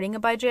actually starting a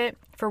budget.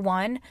 For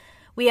one,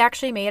 we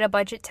actually made a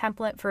budget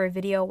template for a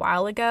video a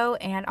while ago,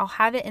 and I'll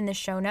have it in the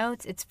show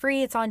notes. It's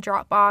free. It's on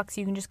Dropbox.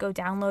 You can just go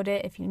download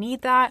it if you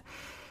need that.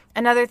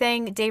 Another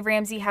thing, Dave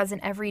Ramsey has an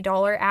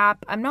EveryDollar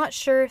app. I'm not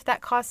sure if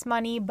that costs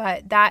money,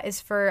 but that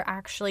is for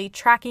actually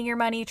tracking your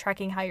money,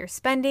 tracking how you're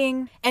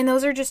spending. And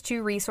those are just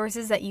 2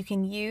 resources that you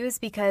can use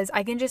because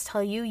I can just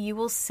tell you, you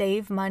will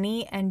save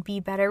money and be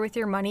better with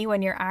your money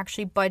when you're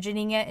actually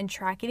budgeting it and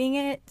tracking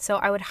it. So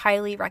I would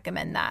highly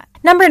recommend that.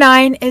 Number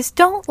 9 is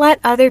don't let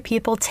other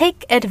people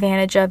take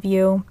advantage of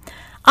you.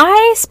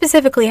 I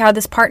specifically had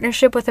this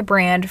partnership with a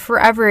brand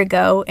forever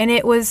ago, and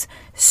it was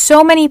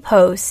so many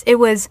posts. It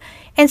was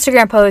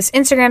Instagram posts,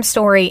 Instagram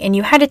story, and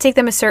you had to take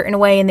them a certain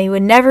way, and they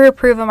would never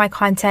approve of my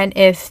content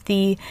if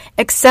the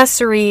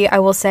accessory, I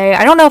will say,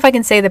 I don't know if I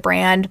can say the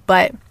brand,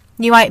 but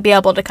you might be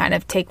able to kind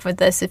of take for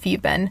this if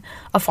you've been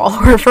a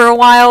follower for a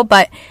while,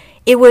 but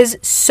it was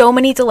so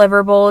many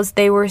deliverables.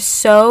 They were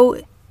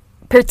so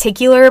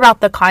particular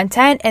about the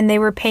content, and they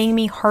were paying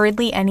me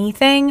hardly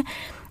anything.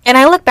 And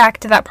I look back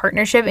to that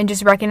partnership and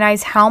just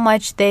recognize how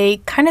much they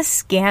kind of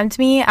scammed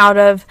me out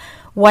of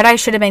what I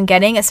should have been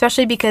getting,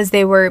 especially because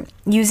they were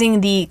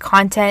using the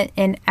content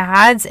in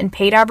ads and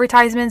paid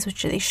advertisements,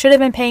 which they should have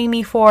been paying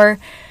me for.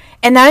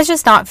 And that is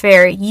just not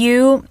fair.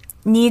 You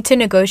need to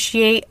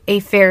negotiate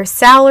a fair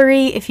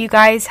salary if you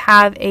guys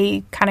have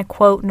a kind of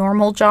quote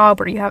normal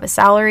job where you have a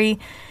salary.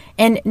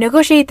 And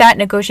negotiate that,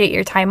 negotiate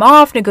your time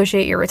off,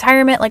 negotiate your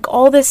retirement. Like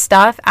all this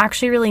stuff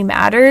actually really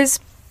matters.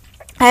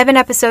 I have an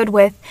episode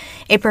with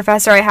a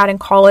professor I had in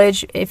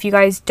college. If you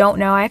guys don't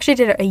know, I actually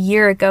did it a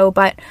year ago,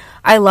 but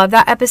I love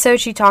that episode.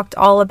 She talked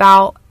all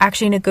about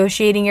actually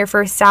negotiating your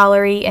first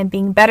salary and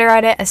being better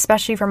at it,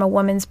 especially from a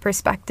woman's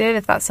perspective,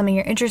 if that's something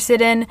you're interested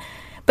in.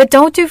 But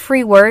don't do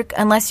free work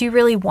unless you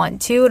really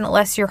want to and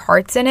unless your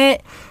heart's in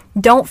it.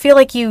 Don't feel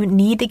like you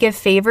need to give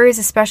favors,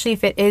 especially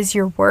if it is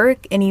your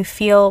work and you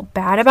feel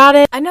bad about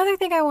it. Another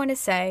thing I want to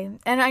say,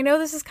 and I know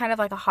this is kind of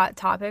like a hot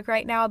topic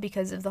right now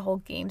because of the whole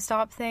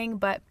GameStop thing,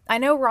 but I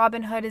know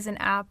Robinhood is an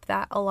app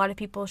that a lot of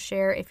people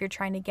share if you're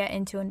trying to get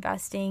into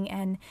investing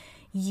and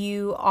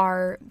you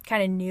are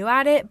kind of new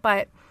at it,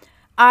 but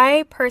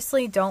I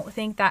personally don't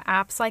think that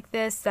apps like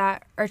this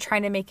that are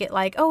trying to make it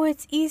like, oh,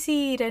 it's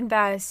easy to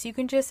invest. You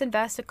can just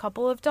invest a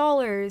couple of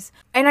dollars.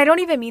 And I don't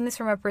even mean this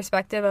from a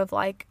perspective of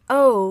like,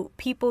 oh,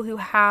 people who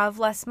have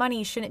less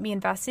money shouldn't be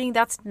investing.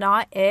 That's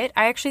not it.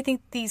 I actually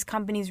think these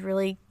companies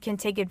really can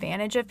take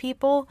advantage of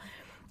people.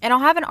 And I'll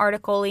have an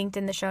article linked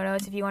in the show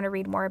notes if you want to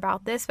read more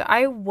about this, but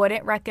I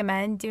wouldn't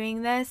recommend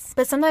doing this.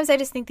 But sometimes I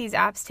just think these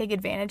apps take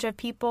advantage of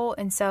people,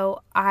 and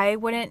so I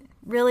wouldn't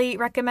really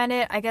recommend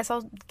it. I guess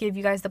I'll give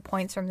you guys the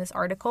points from this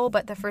article,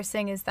 but the first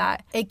thing is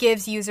that it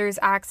gives users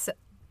access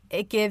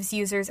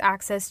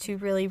to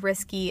really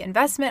risky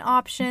investment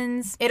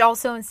options. It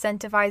also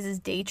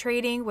incentivizes day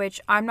trading, which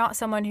I'm not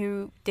someone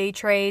who day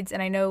trades,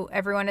 and I know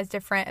everyone has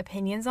different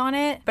opinions on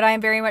it, but I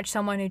am very much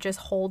someone who just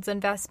holds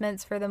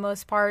investments for the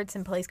most part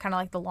and plays kind of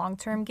like the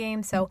long-term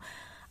game. So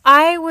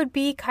I would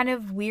be kind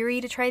of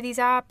weary to try these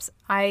apps.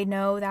 I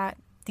know that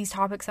these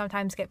topics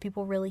sometimes get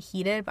people really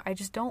heated, but I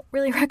just don't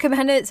really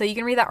recommend it. So you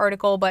can read that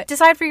article, but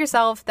decide for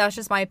yourself. That's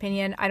just my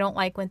opinion. I don't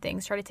like when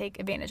things try to take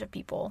advantage of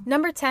people.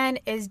 Number 10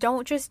 is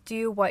don't just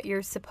do what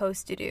you're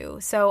supposed to do.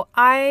 So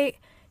I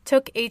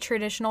took a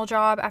traditional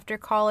job after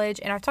college,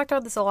 and I've talked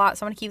about this a lot,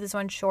 so I'm going to keep this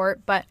one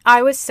short, but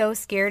I was so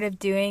scared of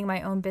doing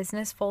my own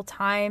business full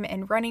time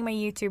and running my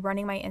YouTube,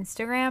 running my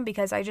Instagram,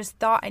 because I just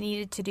thought I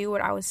needed to do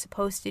what I was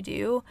supposed to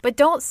do. But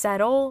don't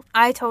settle.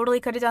 I totally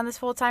could have done this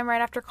full time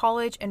right after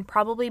college and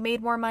probably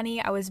made more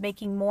money. I was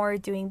making more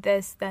doing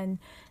this than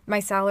my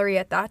salary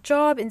at that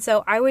job. And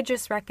so I would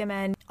just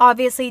recommend,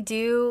 obviously,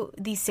 do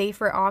the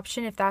safer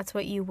option if that's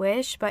what you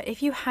wish. But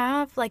if you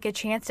have like a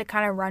chance to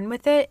kind of run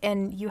with it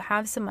and you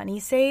have some money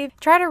saved,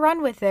 try to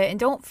run with it and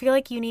don't feel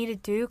like you need to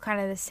do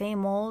kind of the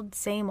same old,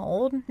 same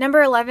old.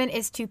 Number 11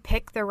 is to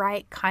pick the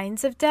right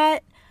kinds of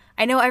debt.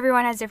 I know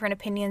everyone has different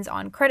opinions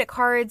on credit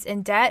cards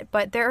and debt,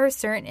 but there are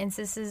certain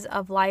instances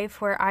of life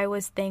where I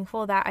was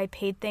thankful that I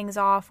paid things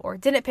off or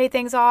didn't pay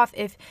things off.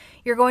 If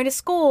you're going to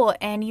school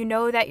and you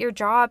know that your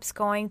job's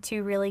going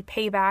to really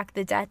pay back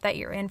the debt that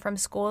you're in from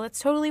school, it's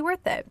totally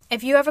worth it.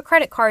 If you have a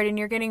credit card and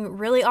you're getting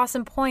really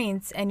awesome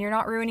points and you're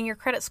not ruining your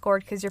credit score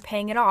because you're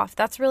paying it off,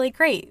 that's really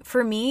great.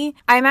 For me,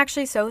 I'm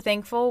actually so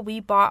thankful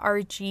we bought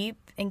our Jeep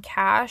in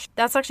cash.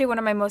 That's actually one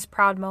of my most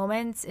proud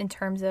moments in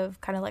terms of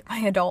kind of like my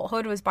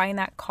adulthood, was buying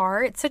that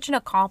car. It's such an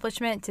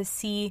accomplishment to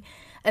see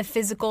a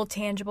physical,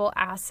 tangible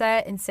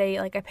asset and say,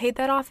 like, I paid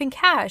that off in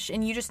cash,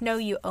 and you just know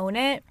you own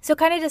it. So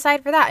kind of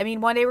decide for that. I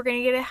mean, one day we're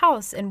going to get a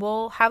house and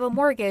we'll have a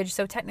mortgage,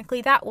 so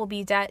technically that will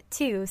be debt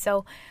too.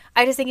 So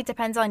I just think it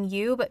depends on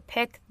you, but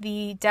pick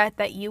the debt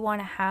that you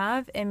want to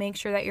have and make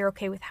sure that you're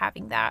okay with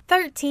having that.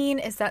 13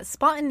 is that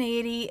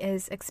spontaneity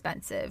is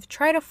expensive.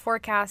 Try to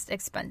forecast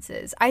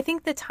expenses. I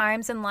think the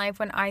times in life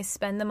when I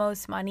spend the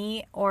most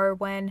money or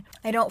when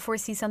I don't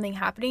foresee something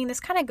happening, this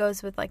kind of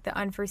goes with like the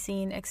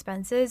unforeseen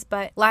expenses,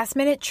 but last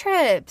minute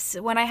trips,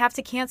 when I have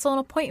to cancel an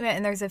appointment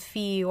and there's a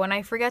fee, when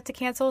I forget to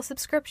cancel a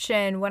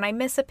subscription, when I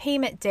miss a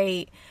payment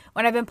date,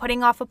 when I've been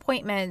putting off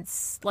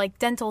appointments like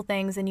dental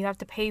things and you have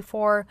to pay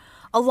for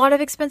a lot of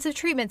expensive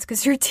treatments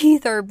because your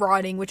teeth are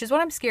rotting, which is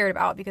what I'm scared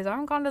about because I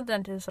haven't gone to the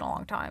dentist in a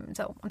long time.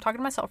 So I'm talking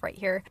to myself right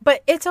here.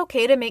 But it's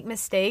okay to make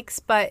mistakes,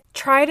 but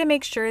try to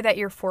make sure that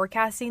you're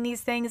forecasting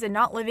these things and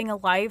not living a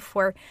life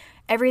where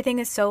everything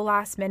is so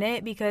last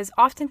minute, because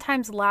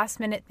oftentimes last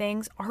minute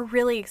things are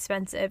really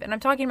expensive. And I'm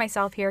talking to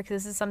myself here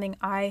because this is something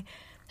I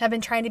have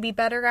been trying to be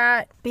better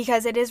at,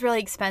 because it is really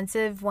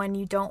expensive when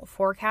you don't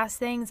forecast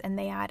things and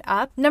they add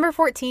up. Number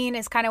 14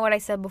 is kind of what I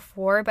said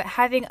before, but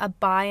having a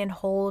buy and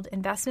hold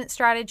investment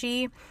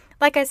strategy.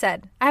 Like I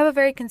said, I have a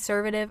very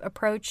conservative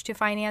approach to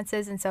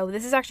finances, and so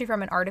this is actually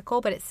from an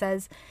article, but it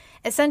says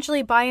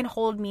essentially buy and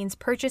hold means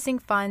purchasing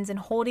funds and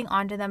holding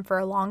onto them for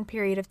a long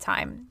period of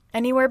time,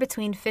 anywhere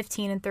between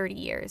 15 and 30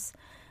 years.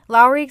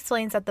 Lowry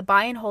explains that the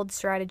buy and hold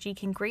strategy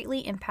can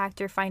greatly impact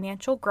your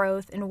financial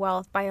growth and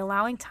wealth by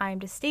allowing time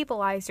to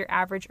stabilize your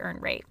average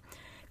earn rate.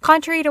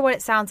 Contrary to what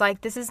it sounds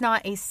like, this is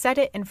not a set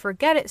it and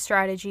forget it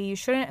strategy. You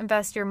shouldn't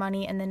invest your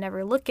money and then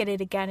never look at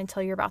it again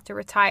until you're about to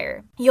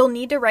retire. You'll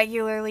need to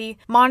regularly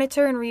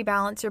monitor and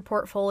rebalance your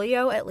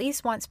portfolio at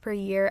least once per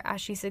year, as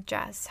she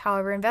suggests.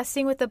 However,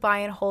 investing with the buy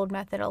and hold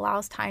method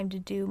allows time to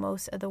do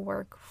most of the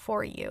work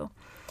for you.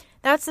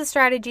 That's the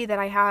strategy that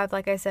I have.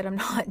 Like I said, I'm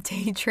not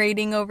day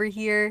trading over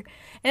here.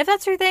 And if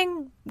that's your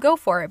thing, go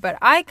for it. But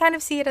I kind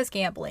of see it as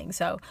gambling.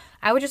 So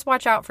I would just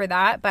watch out for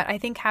that. But I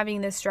think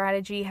having this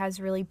strategy has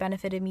really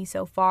benefited me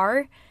so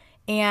far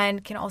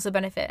and can also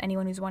benefit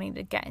anyone who's wanting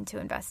to get into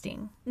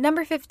investing.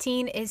 Number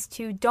 15 is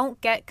to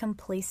don't get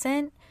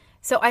complacent.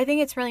 So I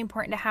think it's really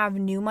important to have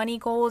new money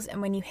goals.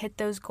 And when you hit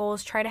those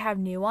goals, try to have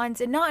new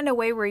ones, and not in a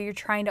way where you're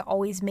trying to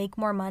always make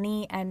more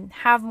money and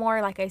have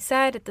more. Like I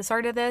said at the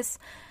start of this,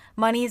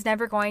 money is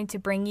never going to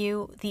bring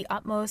you the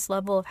utmost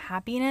level of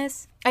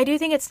happiness. I do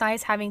think it's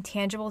nice having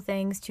tangible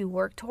things to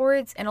work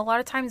towards. And a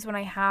lot of times when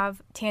I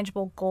have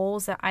tangible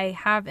goals that I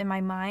have in my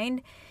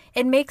mind,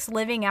 it makes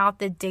living out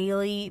the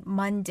daily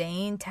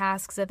mundane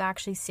tasks of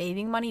actually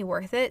saving money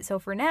worth it. So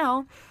for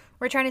now,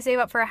 we're trying to save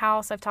up for a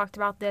house. I've talked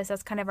about this.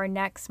 That's kind of our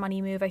next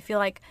money move. I feel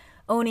like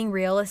owning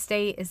real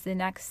estate is the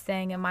next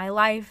thing in my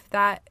life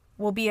that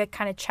will be a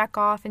kind of check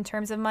off in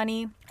terms of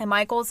money and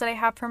my goals that I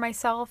have for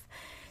myself.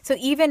 So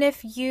even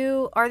if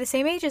you are the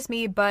same age as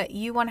me, but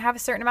you want to have a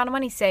certain amount of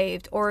money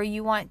saved, or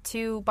you want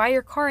to buy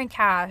your car in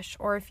cash,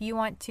 or if you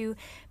want to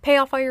pay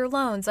off all your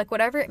loans, like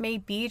whatever it may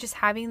be, just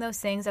having those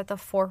things at the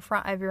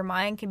forefront of your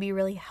mind can be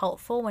really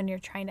helpful when you're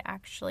trying to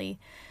actually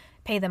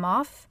pay them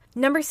off.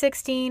 Number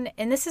 16,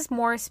 and this is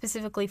more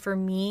specifically for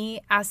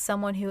me as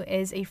someone who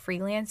is a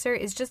freelancer,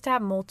 is just to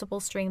have multiple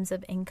streams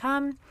of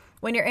income.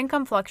 When your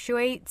income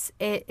fluctuates,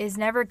 it is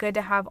never good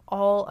to have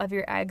all of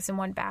your eggs in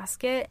one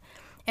basket.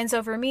 And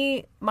so for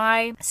me,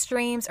 my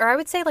streams, or I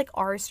would say like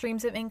our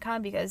streams of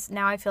income, because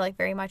now I feel like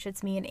very much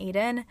it's me and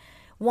Aiden.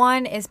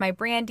 One is my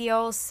brand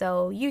deals,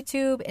 so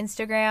YouTube,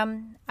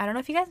 Instagram. I don't know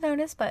if you guys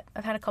noticed, but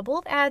I've had a couple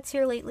of ads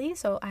here lately,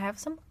 so I have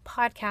some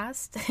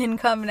podcast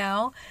income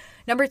now.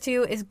 Number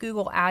 2 is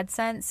Google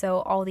AdSense, so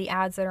all the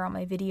ads that are on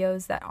my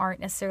videos that aren't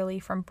necessarily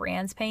from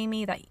brands paying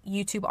me that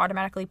YouTube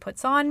automatically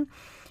puts on.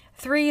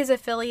 3 is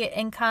affiliate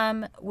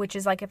income, which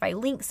is like if I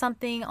link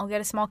something, I'll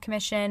get a small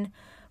commission.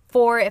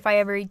 4, if I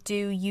ever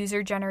do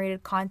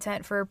user-generated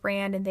content for a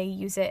brand and they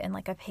use it in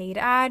like a paid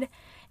ad.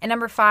 And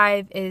number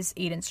 5 is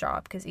Aiden's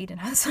job, because Aiden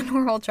has a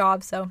normal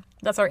job, so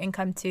that's our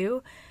income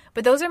too.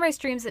 But those are my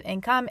streams of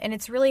income, and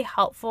it's really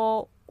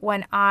helpful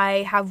when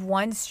I have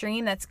one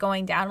stream that's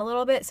going down a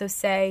little bit. So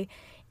say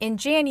in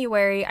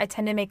January, I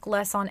tend to make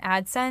less on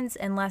AdSense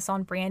and less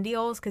on brand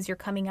deals because you're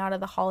coming out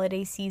of the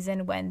holiday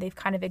season when they've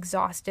kind of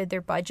exhausted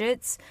their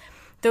budgets.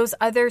 Those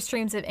other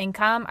streams of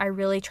income, I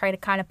really try to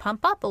kind of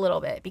pump up a little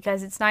bit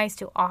because it's nice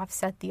to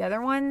offset the other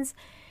ones.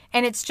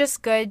 And it's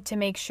just good to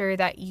make sure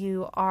that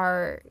you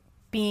are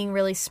being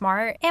really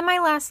smart. And my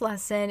last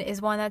lesson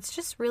is one that's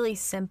just really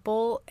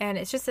simple, and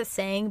it's just a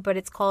saying, but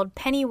it's called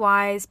penny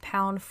wise,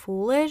 pound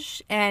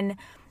foolish. And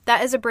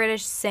that is a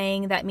British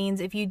saying that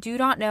means if you do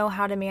not know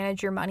how to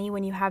manage your money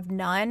when you have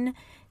none,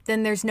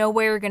 then there's no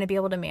way you're going to be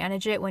able to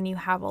manage it when you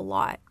have a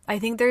lot. I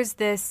think there's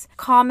this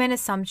common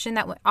assumption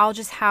that I'll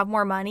just have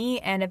more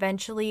money and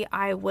eventually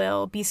I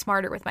will be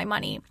smarter with my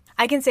money.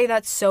 I can say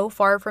that's so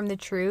far from the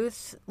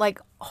truth. Like,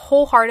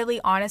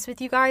 wholeheartedly honest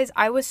with you guys,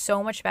 I was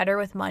so much better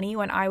with money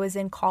when I was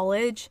in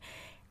college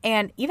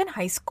and even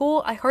high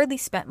school. I hardly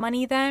spent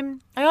money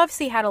then. I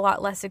obviously had a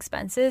lot less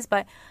expenses,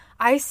 but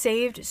I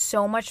saved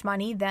so much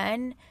money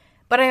then.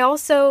 But I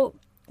also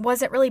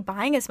wasn't really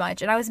buying as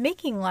much, and I was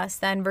making less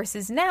then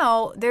versus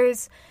now.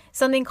 There's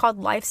something called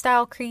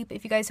lifestyle creep.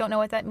 If you guys don't know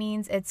what that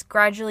means, it's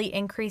gradually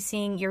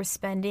increasing your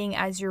spending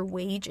as your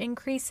wage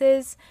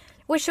increases,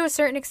 which to a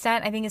certain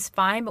extent I think is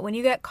fine. But when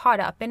you get caught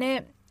up in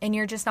it and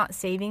you're just not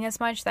saving as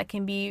much, that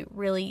can be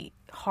really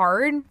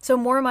hard. So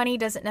more money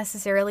doesn't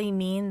necessarily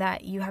mean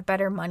that you have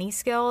better money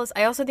skills.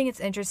 I also think it's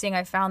interesting.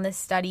 I found this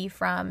study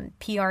from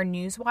PR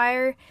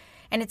Newswire,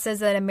 and it says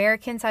that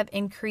Americans have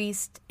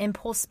increased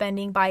impulse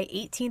spending by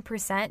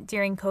 18%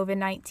 during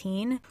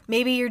COVID-19.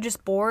 Maybe you're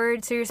just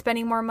bored, so you're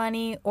spending more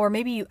money, or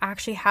maybe you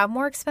actually have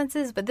more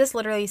expenses, but this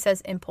literally says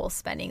impulse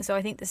spending. So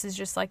I think this is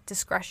just like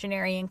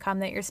discretionary income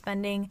that you're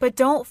spending. But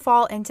don't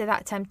fall into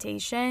that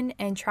temptation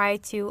and try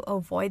to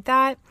avoid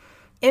that.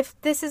 If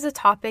this is a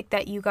topic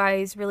that you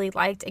guys really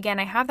liked, again,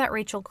 I have that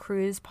Rachel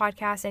Cruz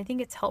podcast. And I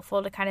think it's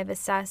helpful to kind of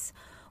assess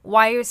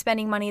why you're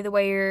spending money the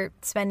way you're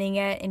spending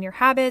it in your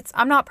habits.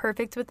 I'm not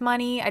perfect with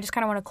money. I just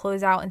kind of want to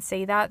close out and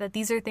say that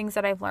these are things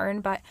that I've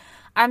learned, but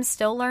I'm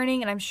still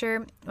learning, and I'm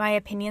sure my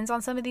opinions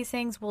on some of these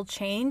things will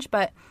change.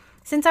 But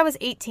since I was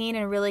 18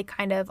 and really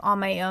kind of on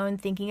my own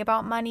thinking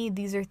about money,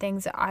 these are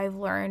things that I've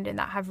learned and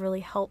that have really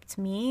helped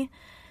me.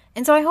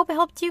 And so I hope it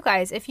helped you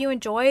guys. If you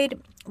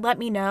enjoyed, let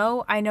me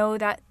know. I know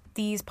that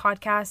these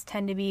podcasts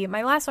tend to be,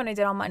 my last one I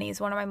did on money is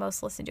one of my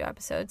most listened to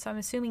episodes, so I'm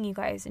assuming you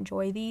guys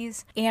enjoy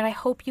these, and I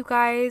hope you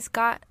guys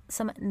got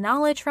some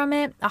knowledge from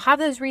it. I'll have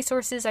those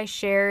resources I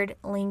shared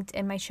linked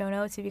in my show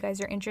notes if you guys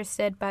are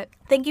interested. But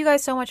thank you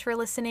guys so much for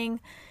listening.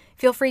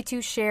 Feel free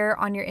to share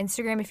on your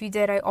Instagram if you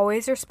did. I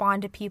always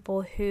respond to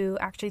people who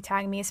actually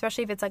tag me,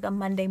 especially if it's like a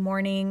Monday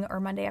morning or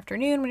Monday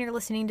afternoon when you're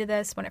listening to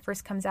this, when it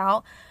first comes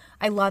out.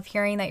 I love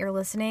hearing that you're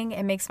listening.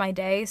 It makes my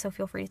day, so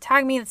feel free to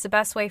tag me. That's the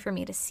best way for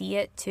me to see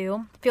it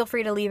too. Feel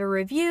free to leave a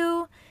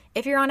review.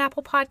 If you're on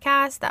Apple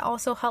Podcasts, that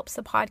also helps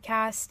the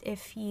podcast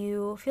if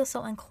you feel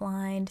so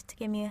inclined to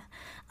give me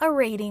a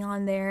rating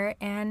on there.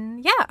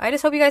 And yeah, I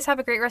just hope you guys have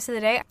a great rest of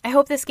the day. I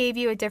hope this gave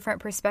you a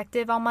different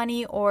perspective on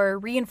money or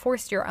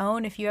reinforced your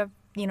own. If you have,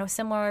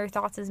 similar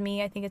thoughts as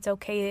me, I think it's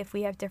okay if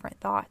we have different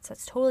thoughts.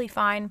 That's totally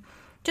fine,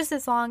 just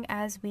as long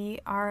as we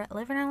are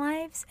living our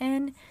lives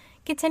and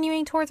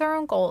continuing towards our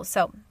own goals.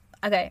 So,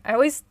 okay, I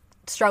always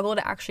struggle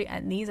to actually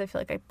end these. I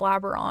feel like I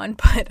blabber on,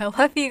 but I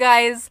love you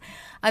guys.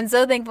 I'm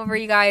so thankful for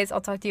you guys.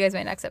 I'll talk to you guys in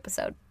my next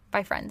episode.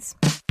 Bye, friends.